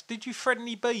had a rat's. Did you thread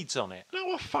any beads on it?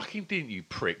 No, I fucking didn't, you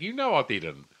prick. You know I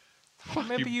didn't. I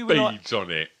remember Fucking you were beads on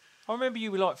it. I remember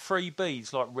you were like 3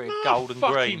 beads, like red, No, gold, and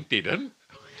I green. fucking didn't.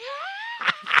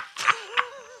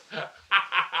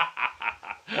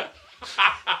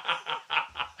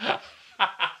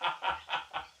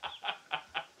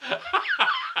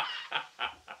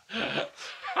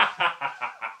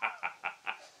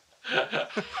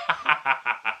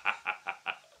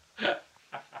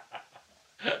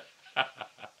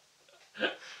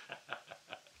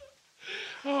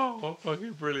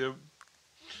 fucking brilliant.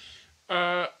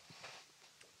 I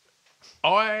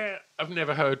have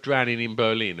never heard Drowning in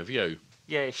Berlin. Have you?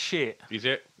 Yeah, shit. Is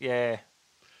it? Yeah.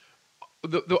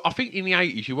 I think in the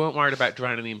 80s you weren't worried about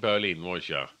drowning in Berlin, was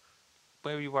you?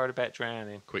 Where were you worried about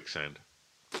drowning? Quicksand.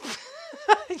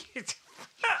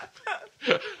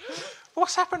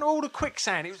 What's happened to all the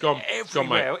quicksand? It was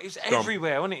everywhere. It was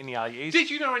everywhere, wasn't it, in the 80s? Did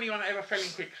you know anyone that ever fell in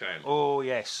quicksand? Oh,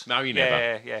 yes. No, you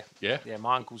never. Yeah. Yeah?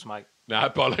 My uncle's mate. No,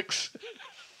 bollocks.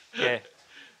 Yeah.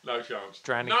 No chance.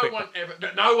 Drowning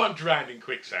No one drowned in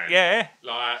quicksand. Yeah.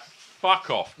 Like, fuck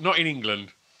off. Not in England.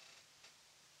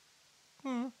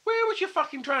 Where was you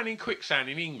fucking drowning in quicksand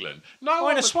in England? No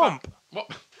one in a swamp.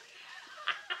 What?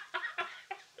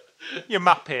 You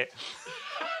muppet.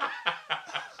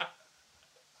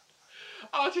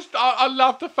 I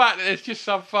love the fact that there's just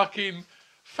some fucking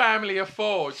family of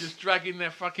four just dragging their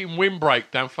fucking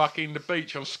windbreak down fucking the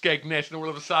beach on Skegness, and all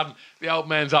of a sudden the old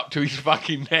man's up to his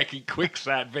fucking neck in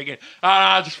quicksand, thinking,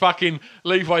 just fucking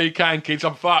leave while you can, kids.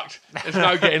 I'm fucked. There's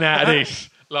no getting out of this.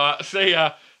 Like, see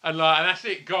ya, and that's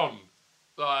it, gone.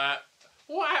 Like,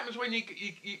 what happens when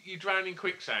you drown in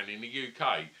quicksand in the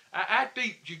UK? How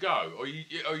deep do you go, or you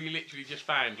literally just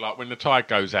found like when the tide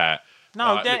goes out?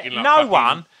 No, like, no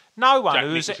one Jack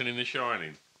who's Nicholson in The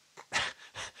Shining.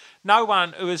 no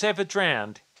one who has ever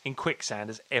drowned in quicksand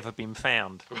has ever been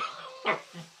found.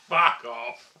 Fuck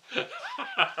off.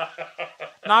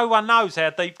 No one knows how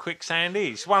deep quicksand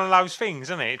is. One of those things,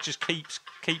 isn't it? It just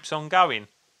keeps on going.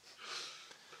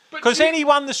 Because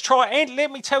anyone that's tried, let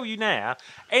me tell you now,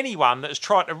 anyone that has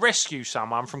tried to rescue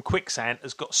someone from quicksand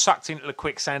has got sucked into the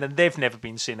quicksand and they've never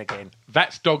been seen again.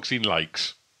 That's dogs in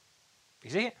lakes.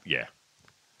 Is it? Yeah.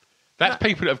 That's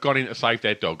people that have gone in to save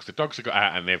their dogs. The dogs have got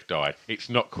out and they've died. It's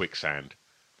not quicksand.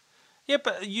 Yeah,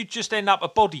 but you just end up a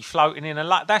body floating in a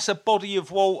lake. That's a body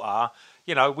of water,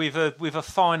 with a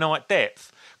finite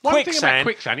depth. One thing about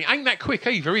quicksand, it ain't that quick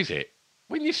either, is it?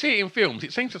 When you see it in films,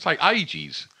 it seems to take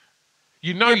ages.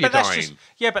 You know you're dying.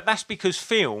 But that's because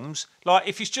films, like,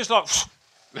 if it's just like...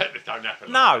 That don't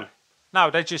happen. No,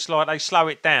 they just they slow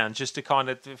it down just to kind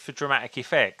of, for dramatic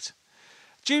effect.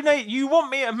 Do you want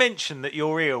me to mention that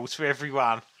you're ill to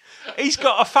everyone? He's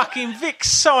got a fucking Vicks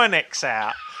Sinex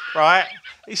out, right?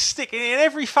 He's sticking it in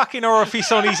every fucking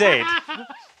orifice on his head.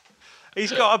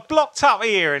 He's got a blocked up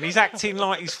ear and he's acting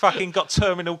like he's fucking got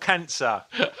terminal cancer.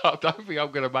 I don't think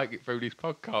I'm going to make it through this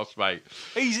podcast, mate.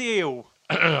 He's ill.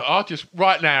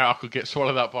 Right now, I could get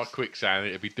swallowed up by quicksand.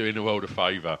 It'd be doing the world a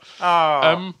favour.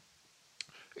 Oh.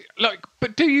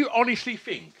 But do you honestly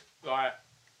think,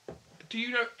 do you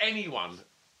know anyone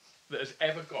that has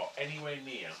ever got anywhere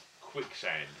near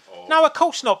quicksand? No, of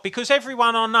course not, because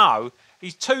everyone I know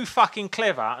is too fucking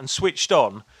clever and switched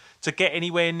on to get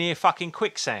anywhere near fucking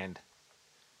quicksand.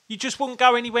 You just wouldn't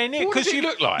go anywhere near. What does it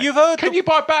look like? You've heard. Can you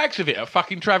buy bags of it at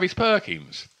fucking Travis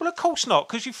Perkins? Well, of course not,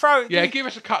 because you throw it. Yeah, give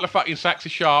us a couple of fucking sacks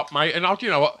of Sharp, mate, and you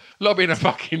know what? Lobbing a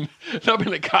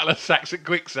couple of sacks of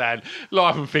quicksand,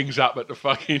 liven things up at the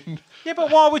fucking. Yeah, but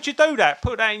why would you do that?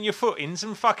 Put that in your footings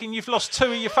and fucking you've lost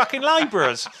two of your fucking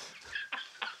labourers.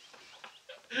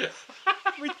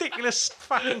 Ridiculous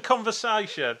fucking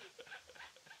conversation.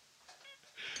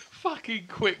 Fucking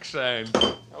quicksand.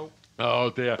 Oh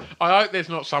dear. I hope there's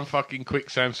not some fucking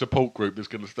quicksand support group that's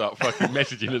going to start fucking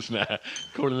messaging us now,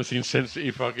 calling us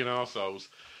insensitive fucking arseholes.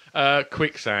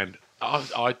 Quicksand.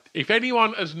 If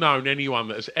anyone has known anyone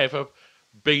that has ever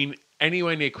been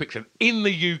anywhere near quicksand in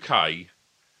the UK,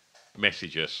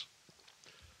 message us.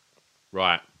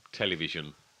 Right,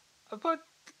 television. But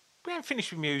we haven't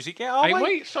finished with music yet, are we?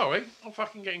 Wait, sorry. I'm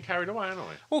fucking getting carried away, aren't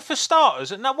I? Well, for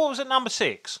starters, what was at number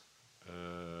 6? Let's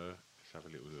have a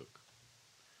little look.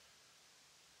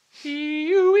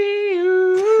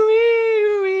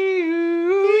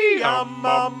 I'm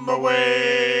on my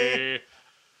way.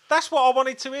 That's what I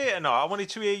wanted to hear tonight. I wanted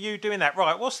to hear you doing that.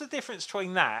 Right, what's the difference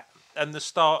between that and the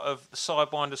start of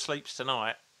Sidewinder Sleeps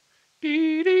Tonight?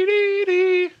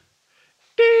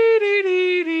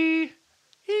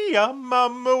 I'm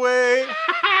on my way.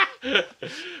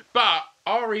 But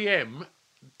R.E.M.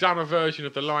 done a version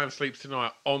of The Lion Sleeps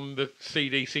Tonight on the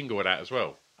CD single of that as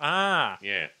well. Ah.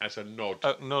 Yeah, as a nod.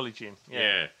 Acknowledging.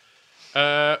 Yeah.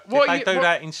 Did they do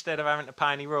that instead of having to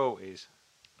pay any royalties?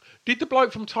 Did the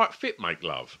bloke from Tight Fit make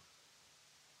love?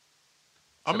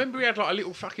 I remember he had like a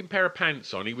little fucking pair of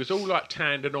pants on. He was all like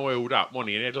tanned and oiled up, wasn't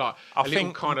he? And he had like a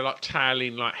little kind of like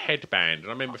toweling like headband. And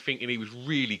I remember thinking he was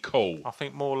really cool. I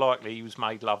think more likely he was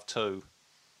made love too.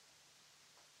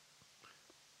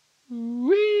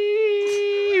 I'm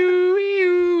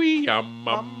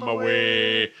on my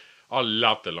way. I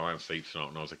loved the Lion Sleep Tonight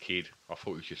when I was a kid. I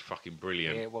thought it was just fucking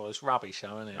brilliant. Yeah, well, it's rubbish,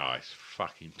 though, isn't it? Oh, it's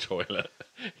fucking toilet.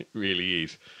 It really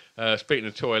is. Speaking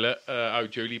of toilet, Oh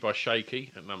Julie by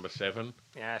Shaky at number 7.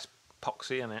 Yeah, it's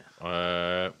poxy, isn't it?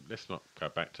 Let's not go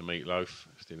back to Meatloaf.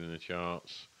 Still in the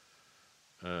charts.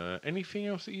 Anything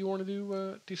else that you want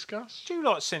to discuss? Do you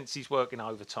like Sensi's working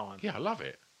overtime? Yeah, I love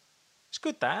it. It's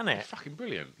good, that, isn't it? It's fucking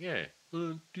brilliant. Yeah.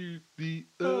 1, 2, 3,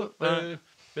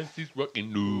 Sensi's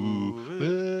working.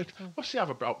 What's the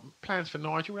other Plans for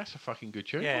Nigel? That's a fucking good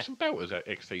tune. Yeah. Got some belters at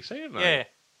XTC, haven't they?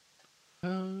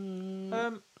 Yeah.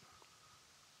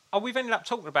 We've ended up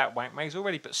talking about Wank Mags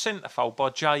already, but Centerfold by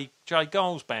Jay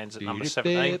Giles band's at number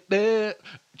 17. Do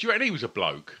you reckon he was a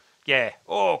bloke? Yeah.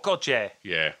 Oh, God, yeah.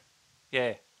 Yeah.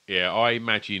 Yeah. Yeah, I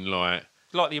imagine like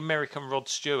the American Rod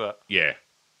Stewart. yeah,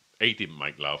 he didn't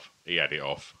make love. He had it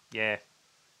off. Yeah.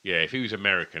 Yeah, if he was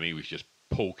American, he was just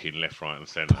porking left, right, and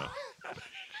centre.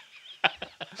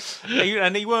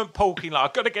 And he weren't porking like,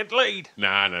 I've got to get lead.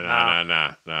 Nah.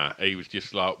 He was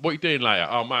just like, what are you doing later?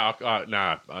 Oh, mate,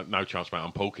 no chance, mate,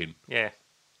 I'm porking. Yeah.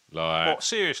 Like, What,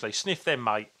 seriously? Sniff them,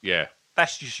 mate. yeah.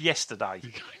 That's just yesterday.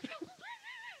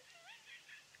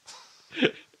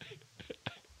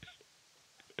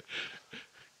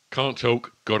 Can't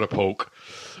talk, gotta pork.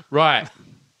 Right.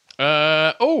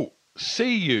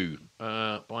 See You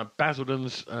by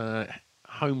Basildon's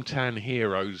Hometown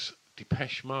Heroes,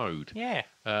 Depeche Mode. Yeah.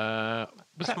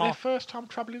 Was that their first time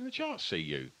troubling the charts, See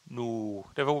You? No.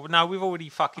 We've already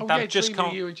fucking Oh, done yeah, it. Just Dreaming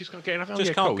can't of You and Just Can't Get Enough. Oh, Just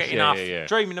yeah, can't cool. get Yeah, enough. yeah.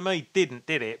 Dreaming of Me did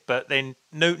it, but then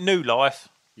New Life,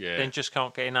 Yeah. then Just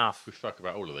Can't Get Enough. We've spoke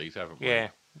about all of these, haven't we?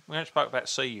 Yeah. We haven't spoke about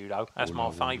See You, though. That's my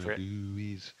favourite. All I wanna do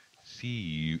is see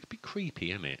you. It's a bit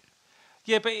creepy, isn't it?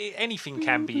 Yeah, but anything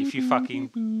can be if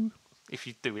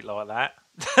you do it like that.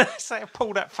 So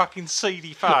pull that fucking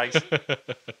seedy face.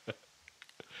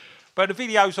 But the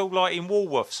video's all like in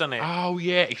Woolworths, isn't it? Oh,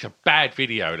 yeah. It's a bad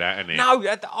video, that, isn't it? No,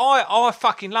 I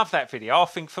fucking love that video. I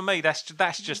think for me that's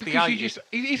just the Because 80s.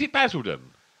 Is it Basildon?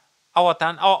 Oh, I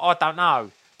don't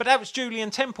know. But that was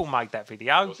Julian Temple made that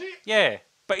video. Was it? Yeah.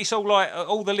 But it's all like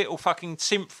all the little fucking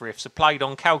synth riffs are played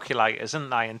on calculators,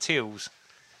 aren't they, and tills.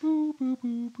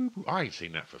 I ain't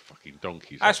seen that for fucking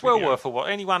donkeys. That's that well video. worth a watch.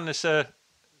 Anyone that's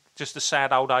just a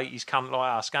sad old 80s cunt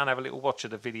like us, go and have a little watch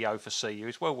of the video for See You.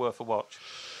 It's well worth a watch.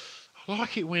 I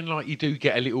like it when like you do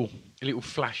get a little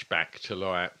flashback to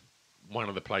like one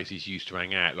of the places you used to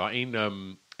hang out. Like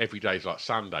in Every Day's Like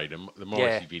Sunday, the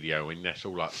Morrissey video, and that's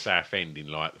all like Southend in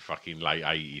like the fucking late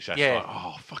 80s. That's Yeah. like,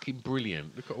 oh, fucking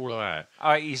brilliant. Look at all of that.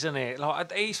 Oh, it is, isn't it?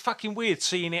 Like, it's fucking weird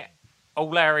seeing it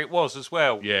all how it was as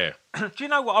well. Yeah. Do you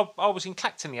know what? I was in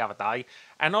Clacton the other day,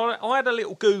 and I had a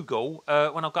little Google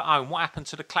when I got home. What happened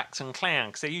to the Clacton Clown?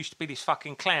 Because there used to be this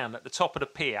fucking clown at the top of the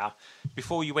pier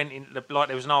before you went into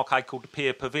there was an arcade called the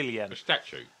Pier Pavilion. A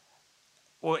statue.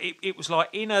 Well, it was like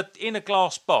in a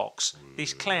glass box.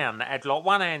 This clown that had like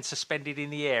one hand suspended in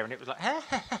the air, and it was like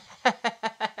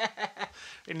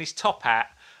in this top hat.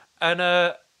 And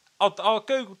I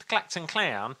googled the Clacton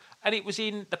Clown, and it was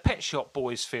in the Pet Shop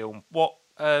Boys film. What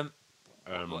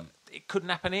it couldn't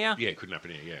happen here. Yeah, it couldn't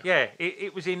happen here. Yeah. Yeah,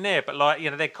 it was in there, but like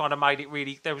they kind of made it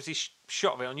really. There was this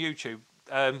shot of it on YouTube.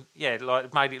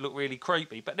 Like made it look really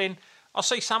creepy. But then I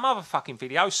see some other fucking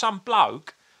video, some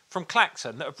bloke from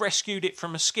Clacton that have rescued it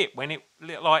from a skip when it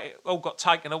all got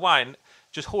taken away and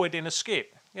just hoid in a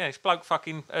skip. Yeah, this bloke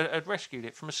fucking had rescued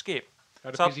it from a skip.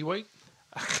 Had a busy week.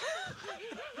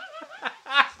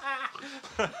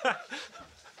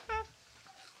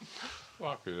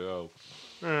 Fucking hell.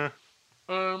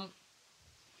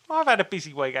 I've had a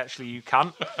busy week actually, you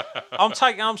cunt.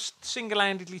 I'm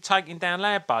single-handedly taking down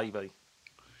Lad Baby.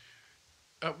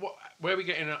 Where are we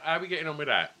getting? How are we getting on with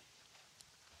that?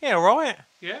 Yeah, all right.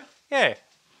 Yeah. Yeah.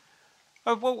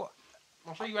 Well,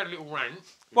 I saw you had a little rant.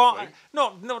 Well,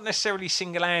 not necessarily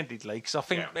single-handedly, because I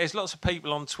think there's lots of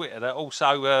people on Twitter that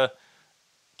also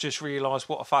just realise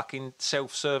what a fucking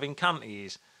self-serving cunt he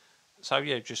is. So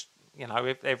yeah, just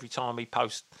every time he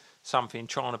posts something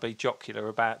trying to be jocular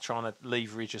about trying to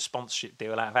leverage a sponsorship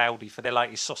deal out of Aldi for their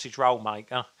latest sausage roll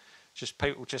maker, just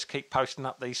people just keep posting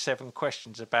up these 7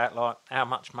 questions about like how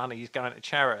much money is going to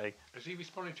charity. Has he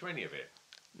responded to any of it?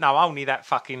 No, only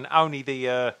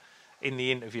the in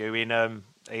the interview in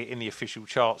the official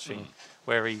charts thing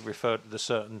where he referred to the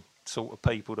certain sort of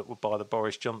people that would buy the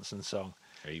Boris Johnson song.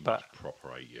 He must proper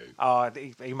hate you. Oh,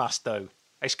 he must do.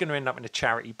 It's going to end up in a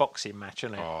charity boxing match,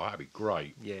 isn't it? Oh, that'd be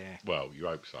great. Yeah. Well, you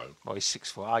hope so. Well, he's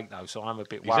 6'8" though, so I'm a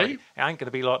bit worried. It ain't going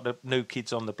to be like the new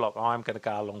kids on the block. I'm going to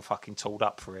go along fucking tooled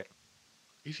up for it.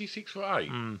 Is he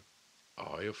 6'8"?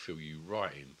 Oh, he'll feel you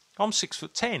right in. I'm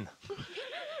 6'10".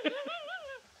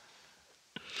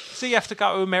 Does he have to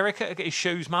go to America to get his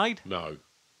shoes made? No.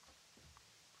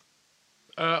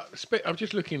 I'm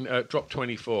just looking at Drop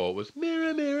 24 was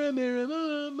Mirror, Mirror,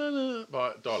 Mirror, Mirror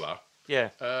by Dollar. Yeah.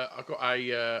 I got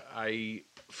a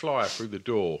flyer through the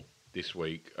door this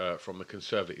week from the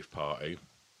Conservative Party.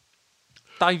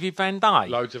 David Van Dyke.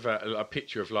 Loads of a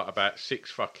picture of like about 6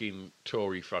 fucking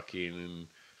Tory fucking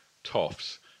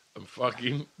toffs. And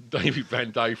fucking David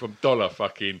Van Dyke from Dollar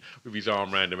fucking with his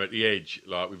arm round him at the edge,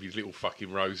 like with his little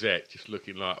fucking rosette, just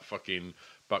looking like fucking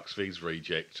Bucks V's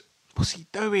reject. What's he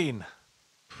doing?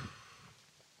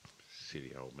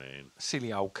 Silly old man.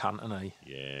 Silly old cunt, isn't he?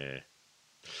 Yeah.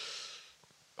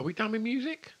 Are we done with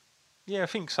music? Yeah, I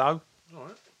think so. All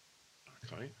right.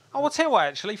 Okay. Oh, I'll tell you what,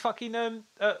 actually, fucking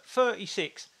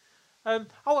 36. Oh,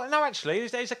 no, actually,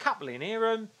 there's a couple in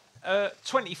here.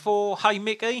 24, Hey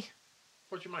Mickey.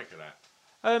 What do you make of that?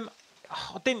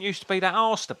 I didn't used to be that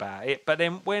arsed about it, but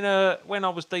then when I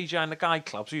was DJing the gay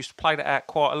clubs, I used to play that out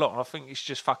quite a lot, and I think it's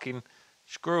just fucking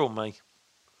screw on me.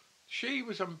 She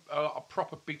was a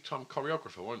proper big time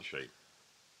choreographer, wasn't she?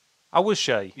 Oh, was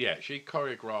she? Yeah, she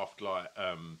choreographed like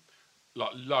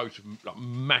loads of like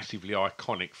massively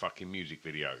iconic fucking music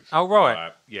videos. Oh,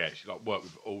 right. Yeah, she like worked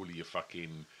with all of your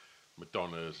fucking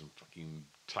Madonnas and fucking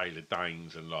Taylor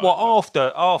Danes and like. What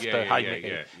after Yeah, Hey yeah, Mickey?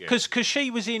 yeah. Because she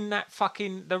was in that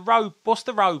fucking the road. What's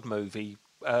the road movie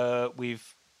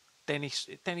with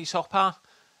Dennis Hopper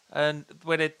and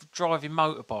where they're driving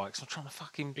motorbikes? I'm trying to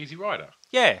fucking Easy Rider.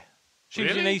 yeah. She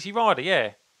was in Really? Easy Rider.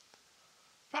 Yeah,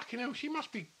 Fucking hell, she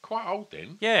must be quite old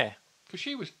then. yeah. Because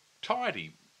she was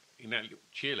tidy in that little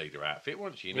cheerleader outfit,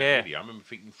 wasn't she? In Yeah. that video, I remember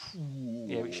thinking, "Ooh."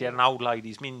 Yeah, but she had an old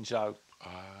lady's minzo,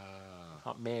 Ah.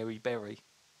 like Mary Berry.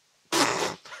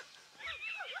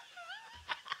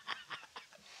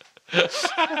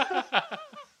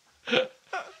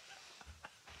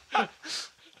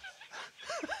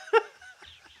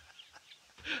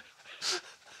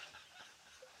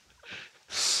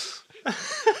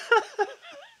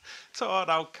 Tired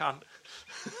old cunt.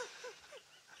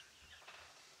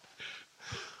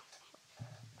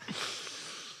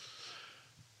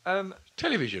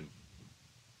 Television.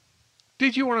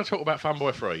 Did you want to talk about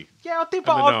Funboy 3? Yeah, I did. And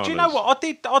But do you know bananas.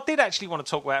 what? I did actually want to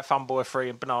talk about Funboy 3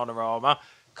 and Bananarama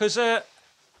because I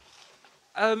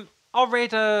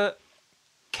read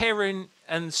Karen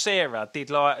and Sarah did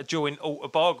like a joint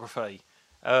autobiography.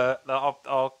 That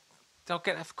I'll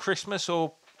get that for Christmas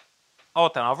or I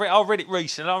don't know. I read it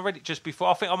recently. I read it just before.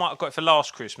 I think I might have got it for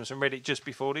last Christmas and read it just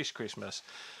before this Christmas.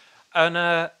 And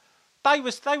they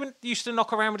used to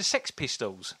knock around with the Sex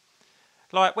Pistols.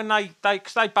 Like when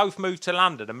because they both moved to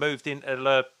London and moved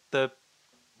into the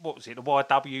what was it, the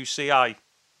YWCA,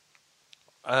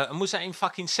 and was that in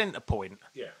fucking Centrepoint?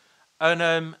 Yeah.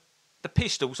 And the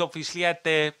Pistols obviously had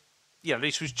their,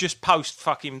 this was just post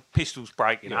fucking Pistols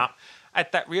breaking up,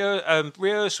 had that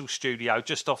rehearsal studio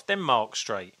just off Denmark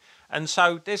Street, and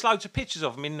so there's loads of pictures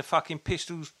of them in the fucking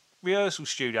Pistols rehearsal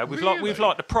studio with Really?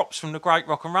 like the props from the Great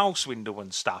Rock and Roll Swindle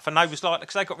and stuff, and they was like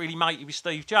because they got really matey with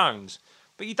Steve Jones,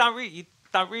 but you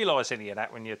don't realise any of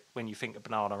that when you think of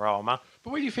Bananarama.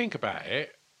 But when you think about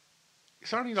it,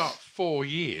 it's only like 4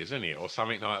 years, isn't it, or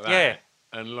something like that? Yeah.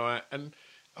 And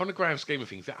on the grand scheme of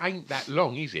things, that ain't that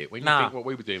long, is it? When you Nah. think what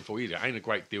we were doing 4 years ago, ain't a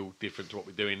great deal different to what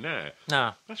we're doing now.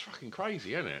 No. That's fucking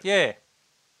crazy, isn't it? Yeah.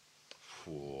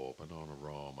 Oh,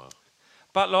 Bananarama.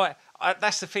 But like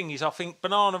that's the thing is I think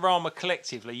Bananarama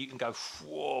collectively you can go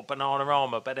whoa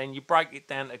Bananarama, but then you break it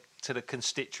down to the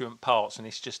constituent parts and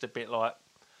it's just a bit like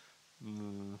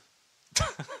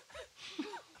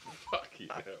Fucking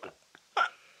hell.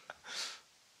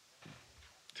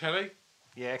 Telly?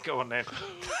 yeah, go on then.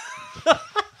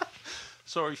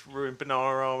 Sorry for ruining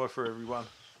Bananarama for everyone.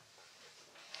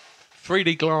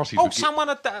 3D glasses. Oh, would you- someone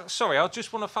had sorry, I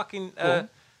just want to fucking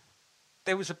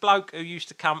there was a bloke who used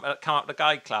to come up to the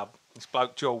gay club. This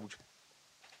bloke George,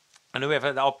 and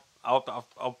whoever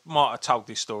I might have told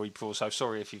this story before, so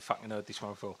sorry if you fucking heard this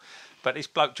one before. But this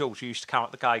bloke George who used to come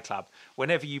up to the gay club.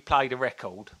 Whenever you played a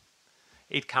record,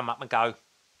 he'd come up and go,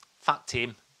 "Fucked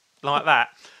him," like that.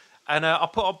 And I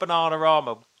put on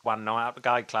Bananarama one night at the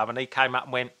gay club, and he came up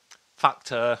and went, "Fucked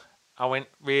her." I went,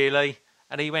 "Really?"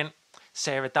 And he went,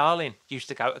 "Sarah Darling used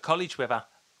to go to college with her.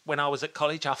 When I was at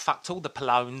college, I fucked all the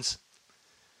Palones."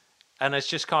 And it's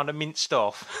just kind of minced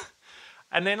off.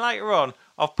 And then later on,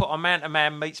 I've put on Man to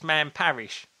Man Meets Man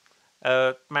Parish,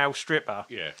 male stripper.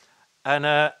 Yeah.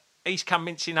 And he's come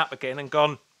mincing up again and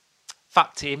gone,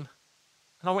 "Fucked him."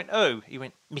 And I went, "Who?" He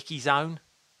went, "Mickey Zone."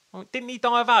 I went, "Didn't he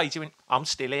die of AIDS?" He went, "I'm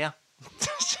still here."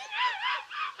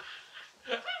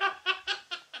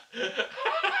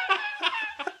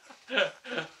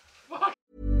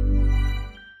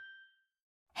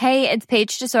 Hey, it's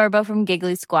Paige DeSorbo from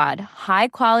Giggly Squad. High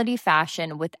quality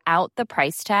fashion without the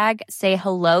price tag. Say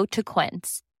hello to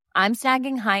Quince. I'm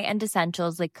snagging high-end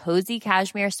essentials like cozy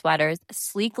cashmere sweaters,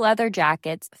 sleek leather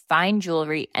jackets, fine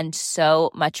jewelry, and so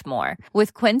much more.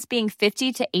 With Quince being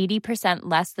 50 to 80%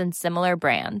 less than similar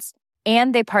brands.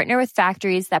 And they partner with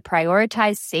factories that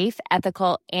prioritize safe,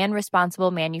 ethical, and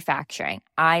responsible manufacturing.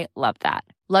 I love that.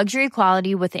 Luxury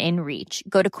quality within reach.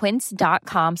 Go to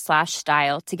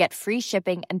quince.com/style to get free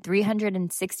shipping and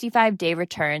 365-day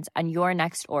returns on your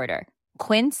next order.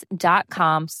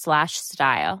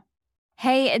 Quince.com/style.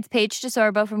 Hey, it's Paige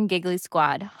DeSorbo from Giggly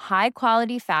Squad. High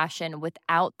quality fashion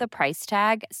without the price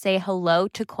tag. Say hello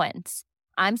to Quince.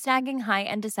 I'm snagging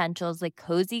high-end essentials like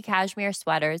cozy cashmere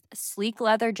sweaters, sleek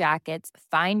leather jackets,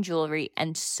 fine jewelry,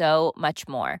 and so much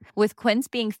more. With Quince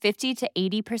being 50 to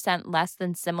 80% less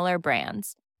than similar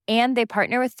brands. And they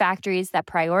partner with factories that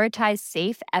prioritize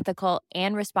safe, ethical,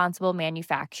 and responsible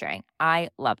manufacturing. I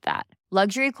love that.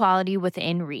 Luxury quality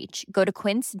within reach. Go to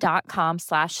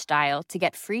quince.com/style to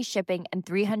get free shipping and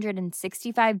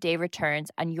 365-day returns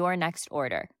on your next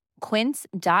order.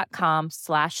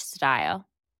 Quince.com/style.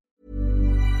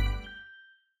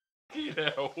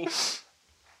 Hell.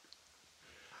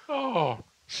 Oh,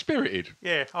 Spirited.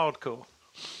 Yeah, hardcore.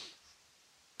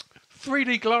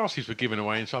 3D glasses were given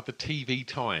away inside the TV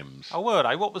Times. Oh, were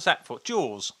they? What was that for?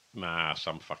 Jaws? Nah,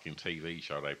 some fucking TV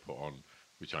show they put on,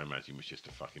 which I imagine was just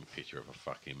a fucking picture of a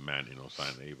fucking mountain or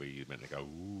something where you meant to go,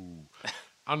 ooh.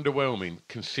 Underwhelming,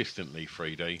 consistently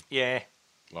 3D. Yeah.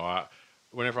 Like,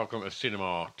 whenever I've gone to the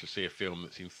cinema to see a film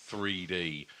that's in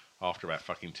 3D, after about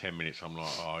fucking 10 minutes, I'm like,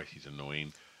 oh, this is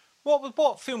annoying.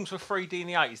 What films were 3D in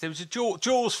the 80s? There was a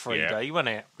Jaws 3D, wasn't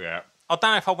it? Yeah. I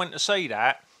don't know if I went to see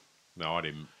that. No, I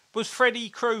didn't. Was Freddy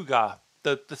Krueger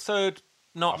the third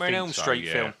Nightmare on think Elm so, Street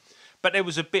yeah. film? But there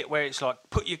was a bit where it's like,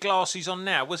 put your glasses on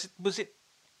now. Was it?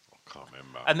 I can't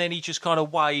remember. And then he just kind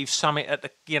of waves something at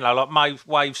the, like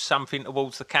waves something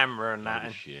towards the camera and that. Holy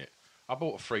And, shit. I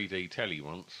bought a 3D telly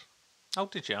once. oh,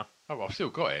 did you? Oh, I've still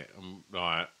got it.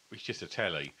 Like, it's just a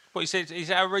telly. What, is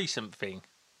that a recent thing?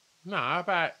 No,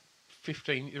 about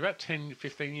 10,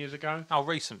 15 years ago. Oh,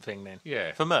 recent thing then.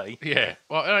 Yeah. For me? Yeah.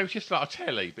 Well, it was just like a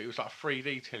telly, but it was like a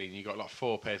 3D telly, and you got like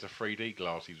 4 pairs of 3D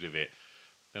glasses with it.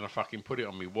 Then I fucking put it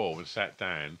on my wall and sat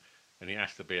down, and it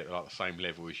has to be at like the same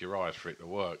level as your eyes for it to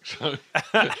work. So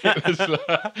it was like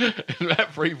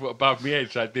about 3 foot above my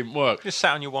head, so it didn't work. Just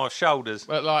sat on your wife's shoulders.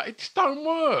 But like, it just don't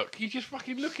work. You just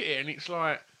fucking look at it, and it's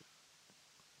like,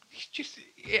 it's just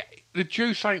the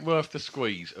juice ain't worth the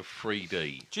squeeze of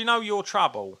 3D. Do you know your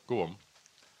trouble? Go on.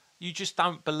 You just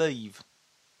don't believe.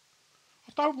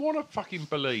 I don't want to fucking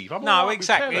believe. I'm all No, right with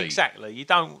telly. exactly. You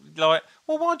don't like.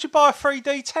 Well, why'd you buy a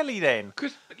 3D telly then?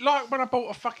 Because, like, when I bought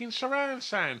a fucking surround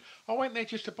sound, I went there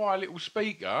just to buy a little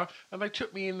speaker, and they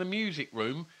took me in the music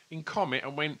room in Comet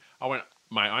and I went,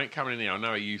 mate, I ain't coming in there. I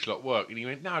know you lot work. And he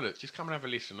went, no, look, just come and have a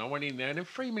listen. I went in there, and then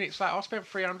 3 minutes later, I spent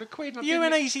 300 quid. And You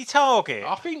an easy target.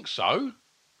 I think so.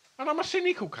 And I'm a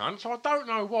cynical cunt, so I don't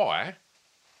know why.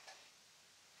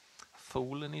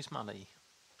 Fool and his money.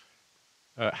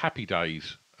 Happy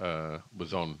Days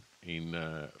was on in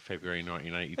February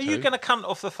 1982. Are you going to cunt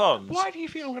off the Fonz? Why do you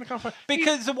think I'm going to come for?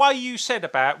 Because the way you said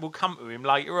about, we'll come to him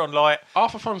later on, like...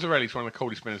 Arthur Fonzarelli's one of the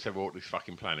coolest men that's ever walked this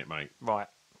fucking planet, mate. Right.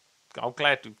 I'm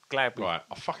glad we... Right,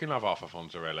 I fucking love Arthur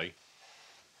Fonzarelli.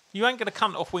 You ain't going to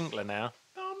cunt off Winkler now.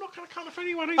 No, I'm not going to cunt off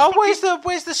anyone who's Oh, fucking...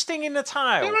 where's the sting in the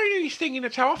tail? There ain't any sting in the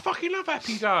tail. I fucking love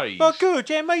Happy Days. Oh, good.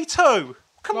 Yeah, me too.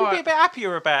 Can we Right. be a bit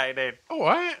happier about it then? All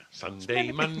right.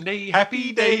 Sunday, Monday,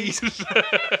 Happy Days.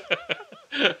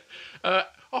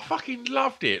 I fucking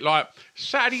loved it. Like,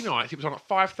 Saturday nights, it was on at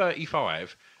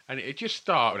 5:35, and it just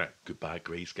started with goodbye,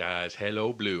 grey skies,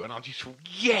 hello, blue. And I just thought,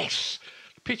 yes!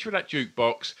 Picture of that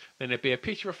jukebox, then there'd be a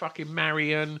picture of fucking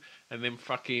Marion, and then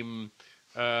fucking,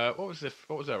 what was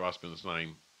her husband's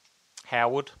name?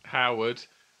 Howard.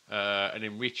 And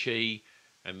then Richie,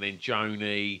 and then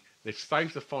Joni. They'd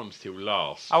save the Fonz till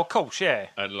last. Oh, of course, yeah.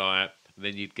 And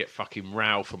then you'd get fucking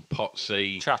Ralph and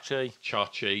Potsy.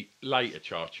 Chachi. Later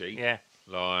Chachi. Yeah.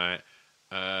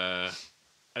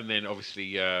 And then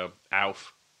obviously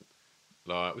Alf.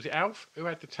 Was it Alf? Who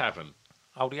had the tavern?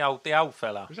 Oh, the old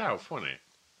fella. It was Alf, wasn't it?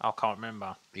 I can't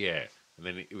remember. Yeah. And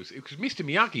then it was Mr.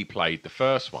 Miyagi played the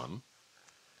first one.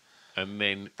 And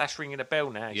then... That's ringing a bell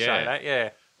now, you Yeah. say that,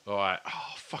 yeah. I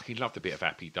fucking loved a bit of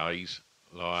Happy Days.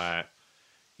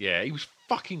 Yeah, he was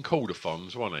fucking cool, the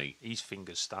Fonz, wasn't he? His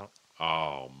fingers stuck.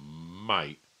 Oh,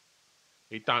 mate.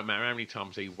 It don't matter how many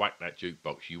times he whacked that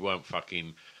jukebox, you weren't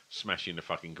fucking smashing the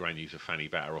fucking granules of Fanny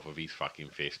Batter off of his fucking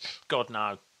fists. God,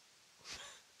 no.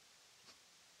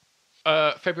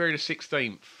 February the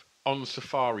 16th, On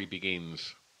Safari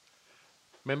Begins.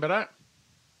 Remember that?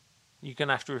 You're going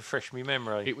to have to refresh my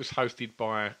memory. It was hosted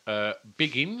by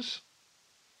Biggins.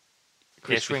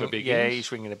 Yeah,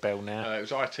 he's ringing a bell now. It was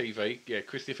ITV. Yeah,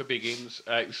 Christopher Biggins.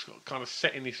 It was kind of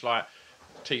set in this like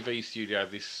TV studio.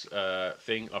 This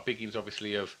thing. Biggins,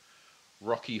 obviously of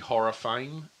Rocky Horror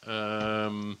fame,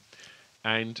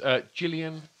 and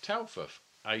Gillian Telford,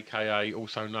 aka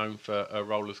also known for a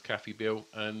role as Kathy Bill,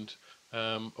 and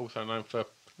also known for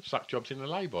suck jobs in the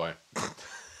lay-by.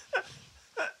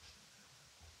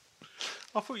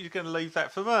 I thought you were going to leave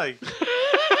that for me.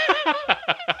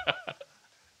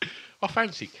 I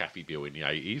fancied Kathy Bill in the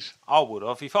 80s. I would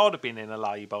have. If I'd have been in a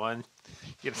lay-by, and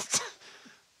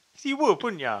you would,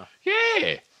 wouldn't you?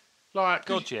 Yeah. Like,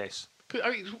 God, yes. I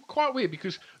mean, it's quite weird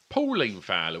because Pauline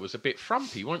Fowler was a bit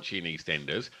frumpy, wasn't she, in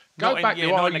EastEnders? Go back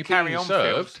to Are You Being Served?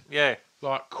 Films. Yeah.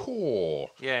 Like, core.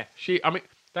 Yeah. I mean,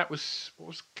 that was...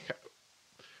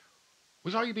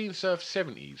 Was Are You Being Served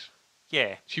 70s?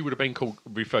 Yeah. She would have been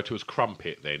referred to as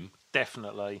Crumpet then.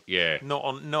 Definitely. Yeah. Not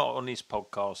on this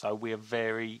podcast, though. We are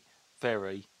very,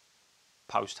 very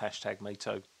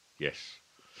post#MeToo. Yes.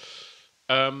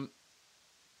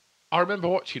 I remember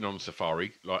watching on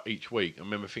Safari, like, each week. I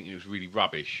remember thinking it was really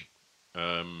rubbish.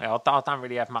 I don't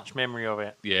really have much memory of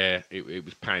it. Yeah, it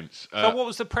was pants. So what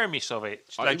was the premise of it?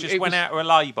 They just went out to a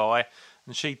lay-by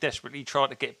and she desperately tried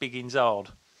to get Biggins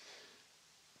hard.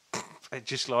 It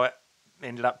just, like,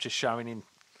 ended up just showing him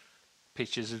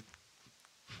pictures of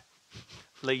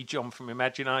Lee John from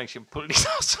Imagination pulling his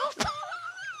ass up.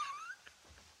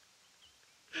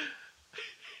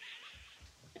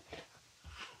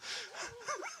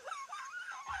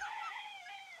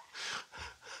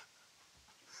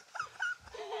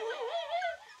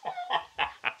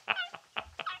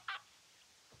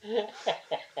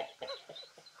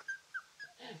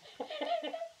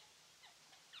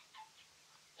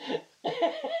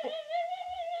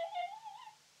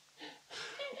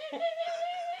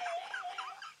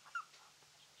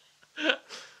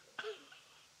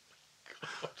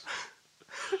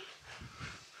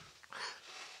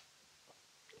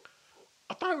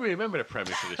 I don't really remember the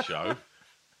premise of the show.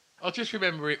 I just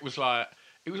remember it was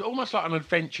almost like an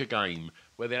adventure game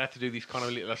where they had to do this kind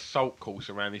of little assault course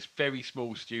around this very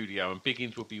small studio, and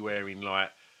Biggins would be wearing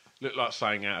looked like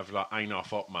something out of like Ain't Our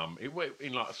Fault Mum. It went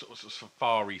in like a sort of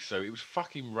safari suit. It was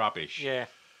fucking rubbish. Yeah.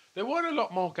 There weren't a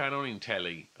lot more going on in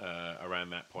telly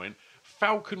around that point.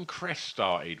 Falcon Crest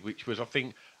started, which was, I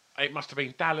think, it must have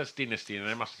been Dallas Dynasty, and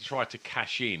they must have tried to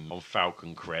cash in on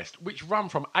Falcon Crest, which run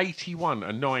from 81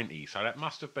 and 90, so that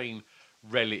must have been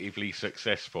relatively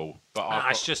successful. But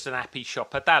it's just an happy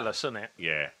shop at Dallas, isn't it?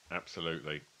 Yeah,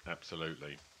 absolutely.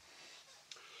 Absolutely.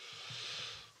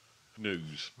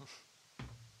 News.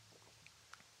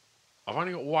 I've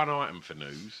only got one item for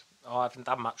news. I haven't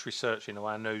done much research in the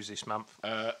way of news this month.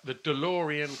 The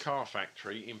DeLorean car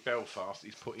factory in Belfast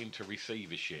is put into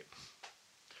receivership.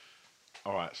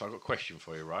 All right, so I've got a question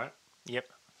for you, right? Yep.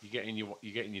 You get in your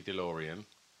DeLorean.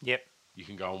 Yep. You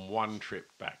can go on one trip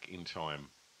back in time.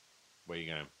 Where are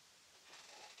you going?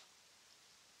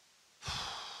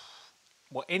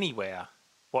 What, anywhere?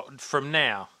 What, from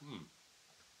now?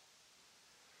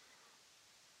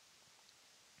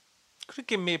 Could have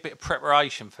given me a bit of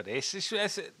preparation for this.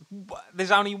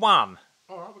 There's only one.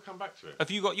 All right, we'll come back to it. Have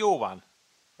you got your one?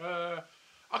 I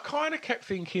kind of kept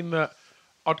thinking that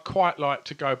I'd quite like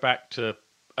to go back to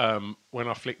when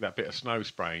I flicked that bit of snow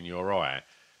spray in your eye,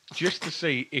 just to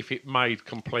see if it made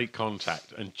complete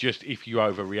contact and just if you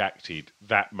overreacted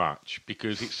that much,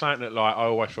 because it's something that I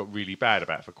always felt really bad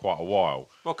about for quite a while.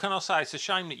 Well, can I say, it's a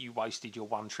shame that you wasted your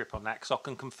one trip on that, because I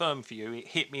can confirm for you it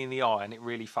hit me in the eye and it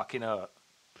really fucking hurt.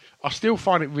 I still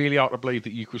find it really hard to believe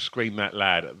that you could scream that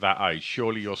loud at that age.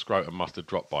 Surely your scrotum must have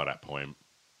dropped by that point.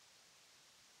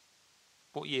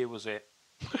 What year was it?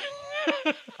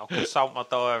 I'll consult my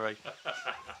diary.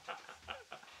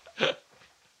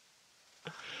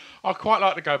 I'd quite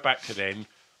like to go back to then.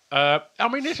 I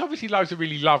mean, there's obviously loads of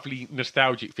really lovely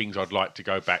nostalgic things I'd like to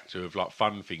go back to, of like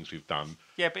fun things we've done.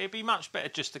 Yeah, but it'd be much better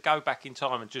just to go back in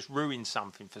time and just ruin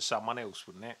something for someone else,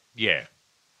 wouldn't it? Yeah.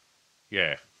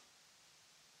 Yeah.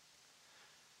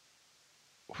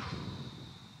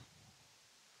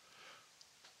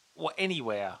 What,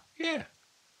 anywhere? Yeah.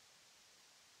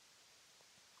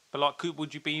 But like,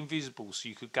 would you be invisible so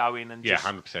you could go in and just...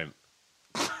 Yeah, 100%.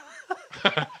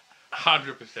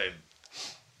 100%.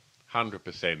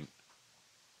 100%.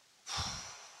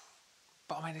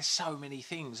 But I mean, there's so many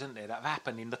things, isn't there, that have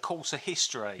happened in the course of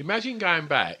history. Imagine going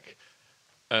back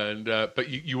and, but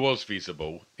you was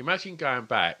visible. Imagine going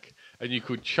back and you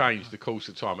could change the course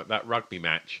of time at that rugby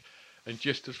match, and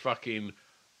just as fucking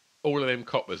all of them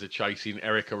coppers are chasing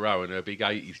Erica Rowe and her big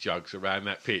 80s jugs around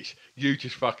that pitch. You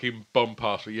just fucking bomb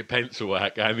past with your pencil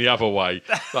out going the other way.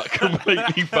 Like,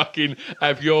 completely fucking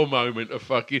have your moment of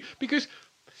fucking... Because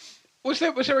was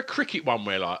there a cricket one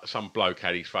where, like, some bloke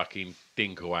had his fucking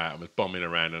dinkle out and was bombing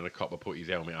around and a copper put his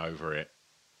helmet over it?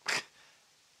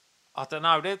 I don't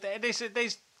know.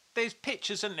 There's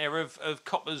pictures, isn't there, of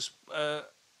coppers... there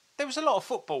was a lot of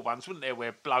football ones, wasn't there,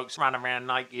 where blokes ran around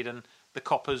naked and the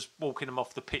coppers walking them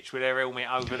off the pitch with their helmet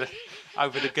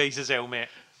over the geezer's helmet.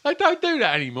 They don't do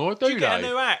that anymore, do you get they?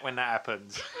 a new act when that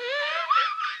happens?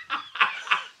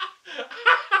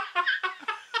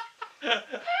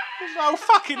 Oh,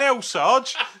 fucking hell,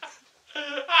 Sarge.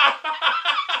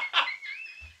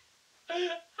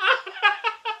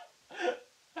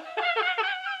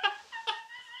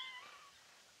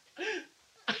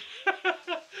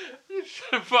 It's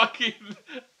fucking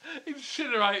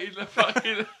incinerating the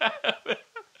fucking...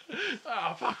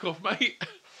 Oh, fuck off, mate.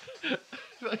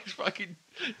 There's fucking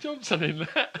Johnson in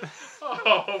that.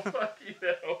 Oh, fucking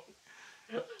hell.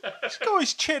 This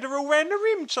guy's cheddar all round the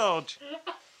rim, Sarge.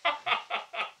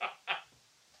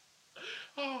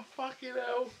 Oh, fucking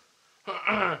hell.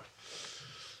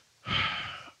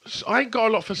 I ain't got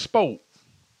a lot for sport.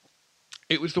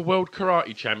 It was the World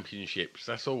Karate Championships,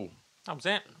 that's all. That was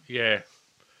it. Yeah.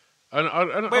 And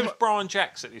where was Brian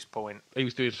Jacks at this point? He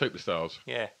was doing Superstars.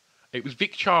 Yeah. It was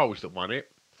Vic Charles that won it.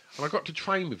 And I got to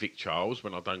train with Vic Charles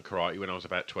when I'd done karate when I was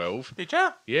about 12. Did you?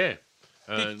 Yeah.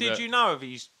 Did you know of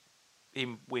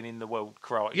him winning the World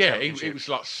Karate Yeah, Championship? it was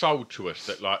like sold to us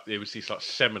that like there was this like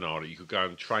seminar that you could go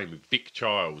and train with Vic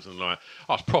Charles, and like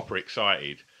I was proper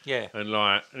excited. Yeah. And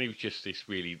he was just this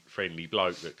really friendly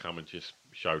bloke that come and just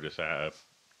showed us how to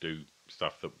do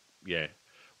stuff that do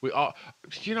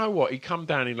you know what? He come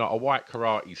down in like a white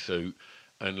karate suit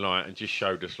and just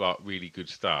showed us like really good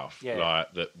stuff,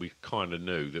 like that we kind of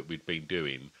knew that we'd been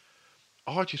doing.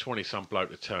 I just wanted some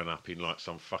bloke to turn up in like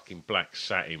some fucking black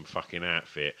satin fucking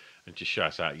outfit and just show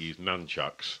us how to use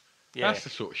nunchucks. Yeah. That's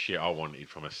the sort of shit I wanted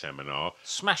from a seminar.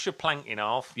 Smash a plank in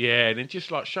half. Yeah, and then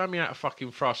just like show me how to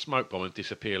fucking throw a smoke bomb and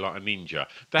disappear like a ninja.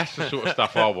 That's the sort of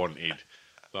stuff I wanted.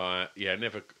 Like, yeah,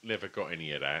 never got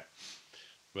any of that.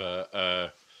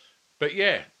 But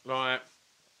yeah, like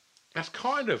that's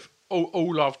kind of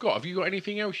all I've got. Have you got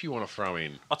anything else you want to throw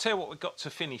in? I'll tell you what we've got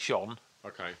to finish on.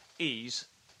 Okay. Is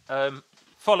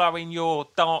following your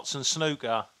darts and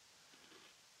snooker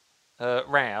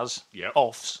rows,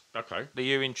 offs, okay, that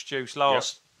you introduced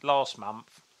last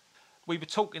month. We were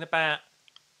talking about,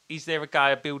 is there a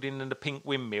guy building the pink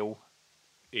windmill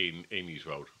in his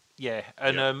world? Yeah,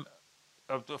 and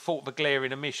I thought of a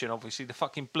glaring omission, obviously the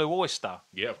fucking Blue Oyster.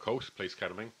 Yeah, of course, Police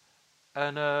Academy.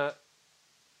 And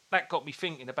that got me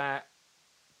thinking about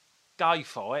gay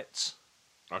fights.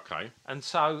 Okay. And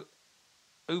so,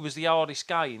 who was the hardest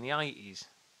gay in the 80s?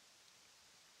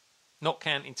 Not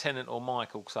counting Tennant or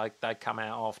Michael, because they come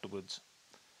out afterwards.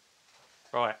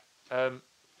 Right.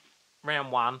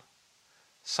 Round one,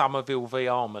 Somerville v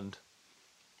Armand.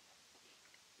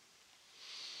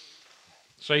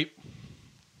 See,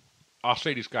 I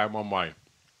see this going one way.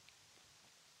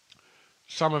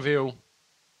 Somerville,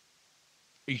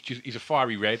 he's a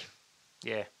fiery red.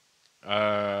 Yeah.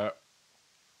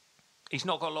 He's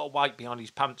not got a lot of weight behind his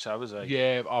punch, though, has he?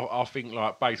 Yeah, I think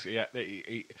like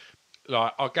basically,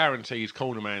 like I guarantee his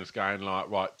corner man's going like,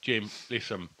 right, Jim,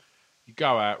 listen, you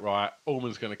go out, right.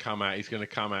 Allman's going to come out. He's going to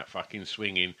come out fucking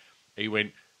swinging. He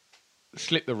went,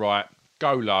 slip the right,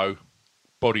 go low,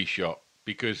 body shot,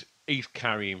 because he's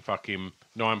carrying fucking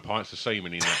 9 pints of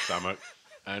semen in that stomach,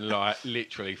 and like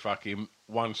literally fucking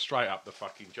one straight up the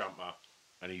fucking jumper,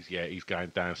 and he's going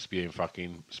down spewing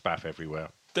fucking spaff everywhere.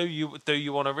 Do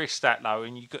you want to risk that though,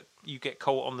 and you get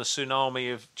caught on the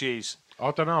tsunami of jizz?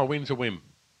 I don't know. A win's a win.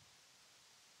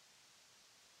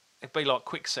 It'd be like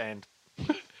quicksand.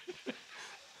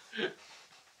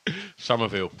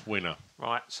 Somerville winner.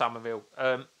 Right, Somerville.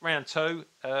 Round two,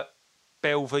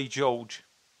 Bell v George.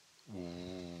 Ooh.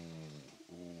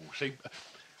 See,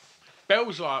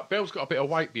 Bell's got a bit of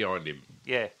weight behind him.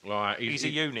 Yeah, like he's a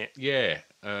unit. Yeah,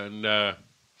 and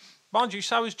mind you,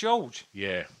 so is George.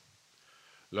 Yeah,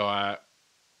 like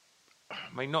I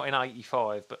mean, not in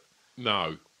 '85, but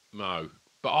no.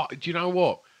 But do you know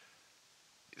what?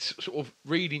 Sort of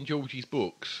reading George's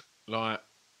books, like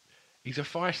he's a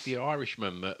feisty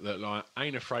Irishman that like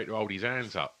ain't afraid to hold his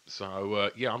hands up. So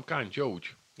yeah, I'm going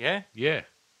George. Yeah.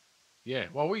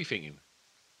 What were you thinking?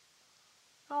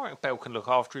 I reckon Bell can look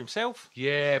after himself.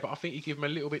 Yeah, but I think you give him a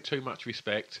little bit too much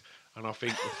respect, and I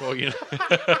think before you know.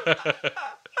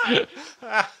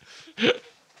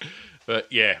 But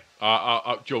yeah,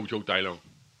 George all day long.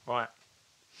 Right.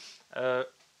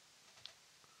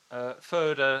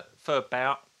 Third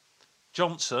bout,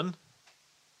 Johnson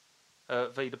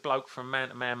v the bloke from Man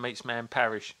to Man Meets Man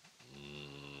Parish.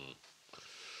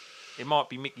 It might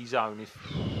be Mickey's own if.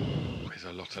 There's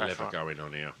a lot of leather going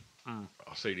on here. I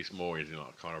see this more as in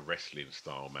like a kind of wrestling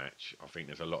style match. I think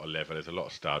there's a lot of leather. There's a lot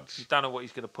of studs. You don't know what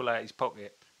he's going to pull out of his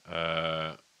pocket.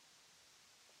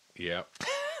 Yeah.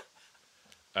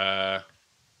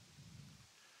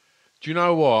 Do you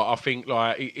know what? I think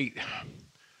like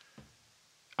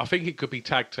I think it could be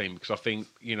tag team because I think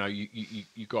you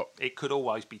got. It could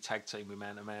always be tag team with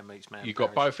Man to Man Meets Man. You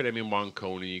got both of them in one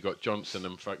corner. You got Johnson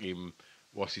and fucking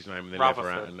what's his name, and then leather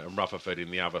out and Rutherford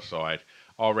in the other side.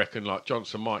 I reckon like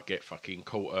Johnson might get fucking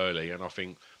caught early, and I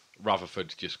think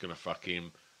Rutherford's just gonna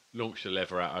fucking launch the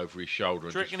leather out over his shoulder.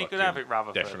 Do you reckon he could have it,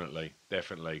 Rutherford?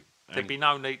 Definitely. There'd be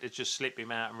no need to just slip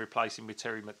him out and replace him with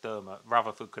Terry McDermott.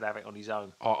 Rutherford could have it on his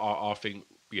own. I think,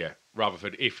 yeah,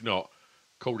 Rutherford. If not,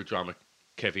 call the drummer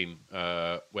Kevin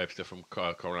Webster from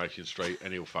Coronation Street,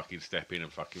 and he'll fucking step in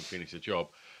and fucking finish the job.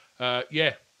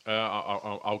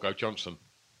 I'll go Johnson.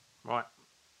 Right.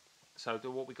 So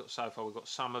what we got so far? We've got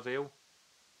Somerville,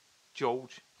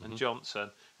 George, and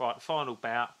Johnson. Right, the final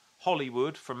bout: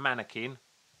 Hollywood from Mannequin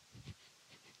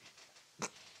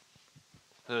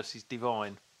versus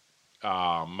Divine.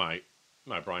 Ah, mate,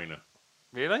 no brainer.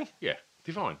 Really? Yeah,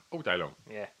 Divine all day long.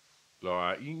 Yeah.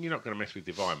 Like you're not going to mess with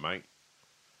Divine, mate.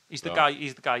 He's the guy.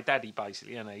 He's the guy daddy,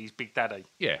 basically, isn't he? He's Big Daddy.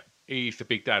 Yeah, he's the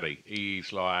Big Daddy.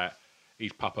 He's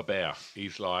Papa Bear.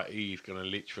 He's going to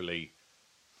literally.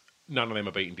 None of them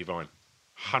are beating Divine.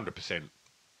 100%.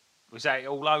 Was that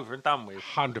all over and done with?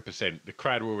 100%. The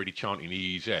crowd were already chanting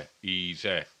easy,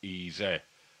 easy, easy,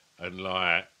 and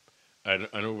like. And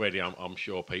already, I'm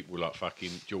sure people like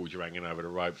fucking George are hanging over the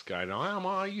ropes going,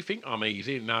 oh, you think I'm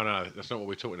easy? No, that's not what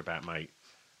we're talking about, mate.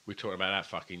 We're talking about that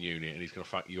fucking unit, and he's going to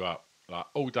fuck you up. Like,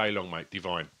 all day long, mate.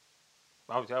 Divine.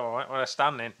 Oh, all right. Well, that's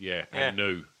done then. Yeah, and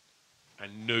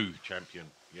new champion.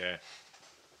 Yeah.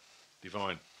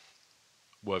 Divine.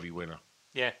 Worthy winner.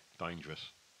 Yeah. Dangerous.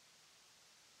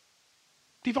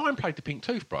 Divine played the pink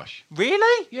toothbrush.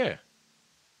 Really? Yeah.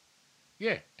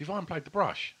 Yeah, Divine played the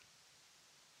brush.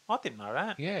 I didn't know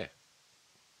that. Yeah.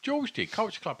 George did.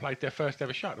 Culture Club played their first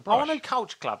ever show at the brush. Oh, I know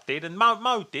Culture Club did, and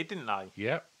Mo did, didn't they?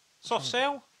 Yeah. Soft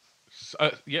Cell?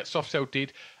 Yeah, Soft Cell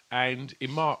did. And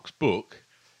in Mark's book,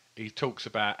 he talks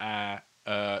about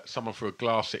someone threw a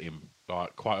glass at him,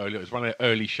 like, quite early. It was one of their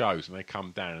early shows, and they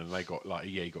come down, and they got, like,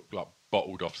 he got, like,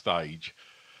 bottled off stage.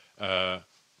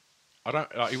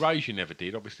 Erasure never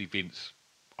did. Obviously, Vince...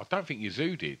 I don't think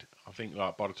Yazoo did. I think,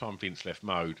 like, by the time Vince left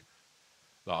Mode...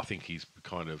 Like, I think he's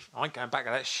kind of... I ain't going back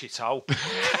to that shithole.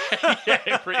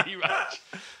 Yeah, pretty much.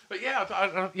 But yeah,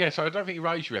 so I don't think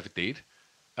Erasure ever did.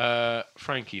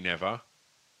 Frankie never.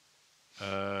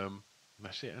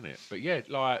 That's it, isn't it? But yeah,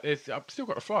 like, I've still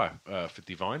got to fly for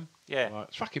Divine. Yeah. Like,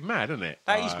 it's fucking mad, isn't it?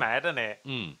 That is mad, isn't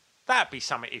it? That'd be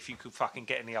something if you could fucking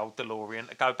get in the old DeLorean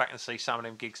to go back and see some of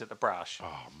them gigs at the Brush.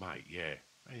 Oh, mate, yeah.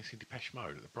 Man, it's in Depeche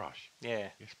Mode at the Brush. Yeah.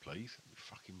 Yes, please. That'd be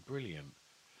fucking brilliant.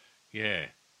 Yeah.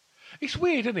 It's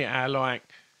weird, isn't it, how, like,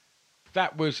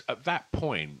 that was, at that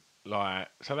point, like,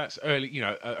 so that's early, you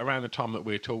know, around the time that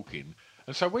we're talking.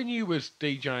 And so when you was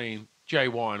DJing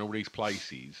JY and all these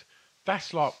places,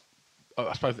 that's like,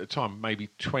 I suppose at the time, maybe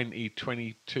 20,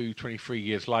 22, 23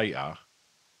 years later,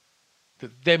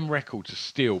 that them records are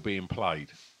still being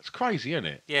played. It's crazy, isn't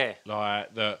it? Yeah.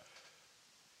 Like, that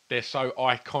they're so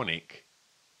iconic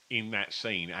in that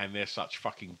scene and they're such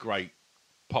fucking great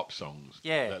pop songs.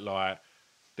 Yeah. That, like...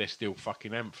 They're still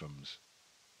fucking anthems.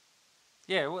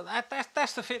 Yeah, well,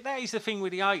 that's the thing. That is the thing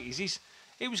with the 80s.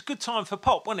 It was a good time for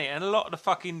pop, wasn't it? And a lot of the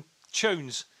fucking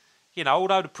tunes, you know,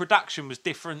 although the production was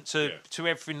different to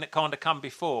everything that kind of come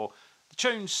before, the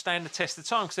tunes stand the test of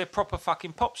time because they're proper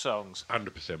fucking pop songs.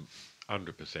 100%.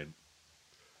 100%.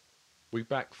 We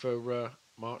back for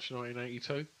March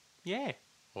 1982? Yeah.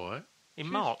 All right. In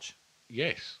March?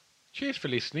 Yes. Cheers for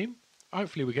listening.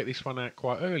 Hopefully we get this one out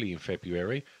quite early in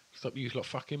February. Stop you lot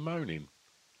fucking moaning.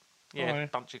 Yeah, Bye.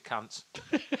 bunch of cunts.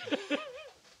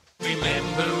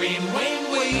 Remembering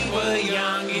when we were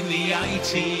young in the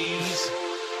 80s.